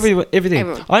days.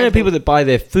 Everything. I know people that buy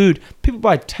their food. People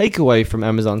buy takeaway from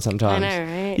Amazon sometimes. I know,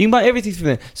 right? You can buy everything from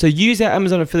there. So use our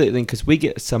Amazon affiliate link because we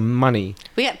get some money.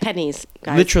 We get pennies,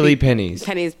 guys. Literally pennies.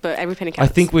 Pennies, but every penny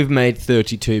counts. I think we've made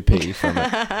 32p from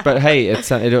it. But hey,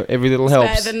 every little helps.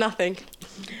 Better than nothing.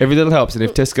 Every little helps. And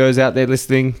if Tesco's out there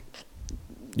listening,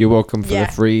 you're welcome for the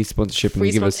free sponsorship.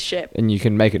 Free sponsorship. And you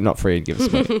can make it not free and give us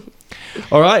money.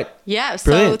 All right. Yeah,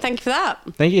 brilliant. So thank you for that.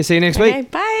 Thank you. See you next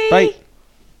week. Bye. Bye.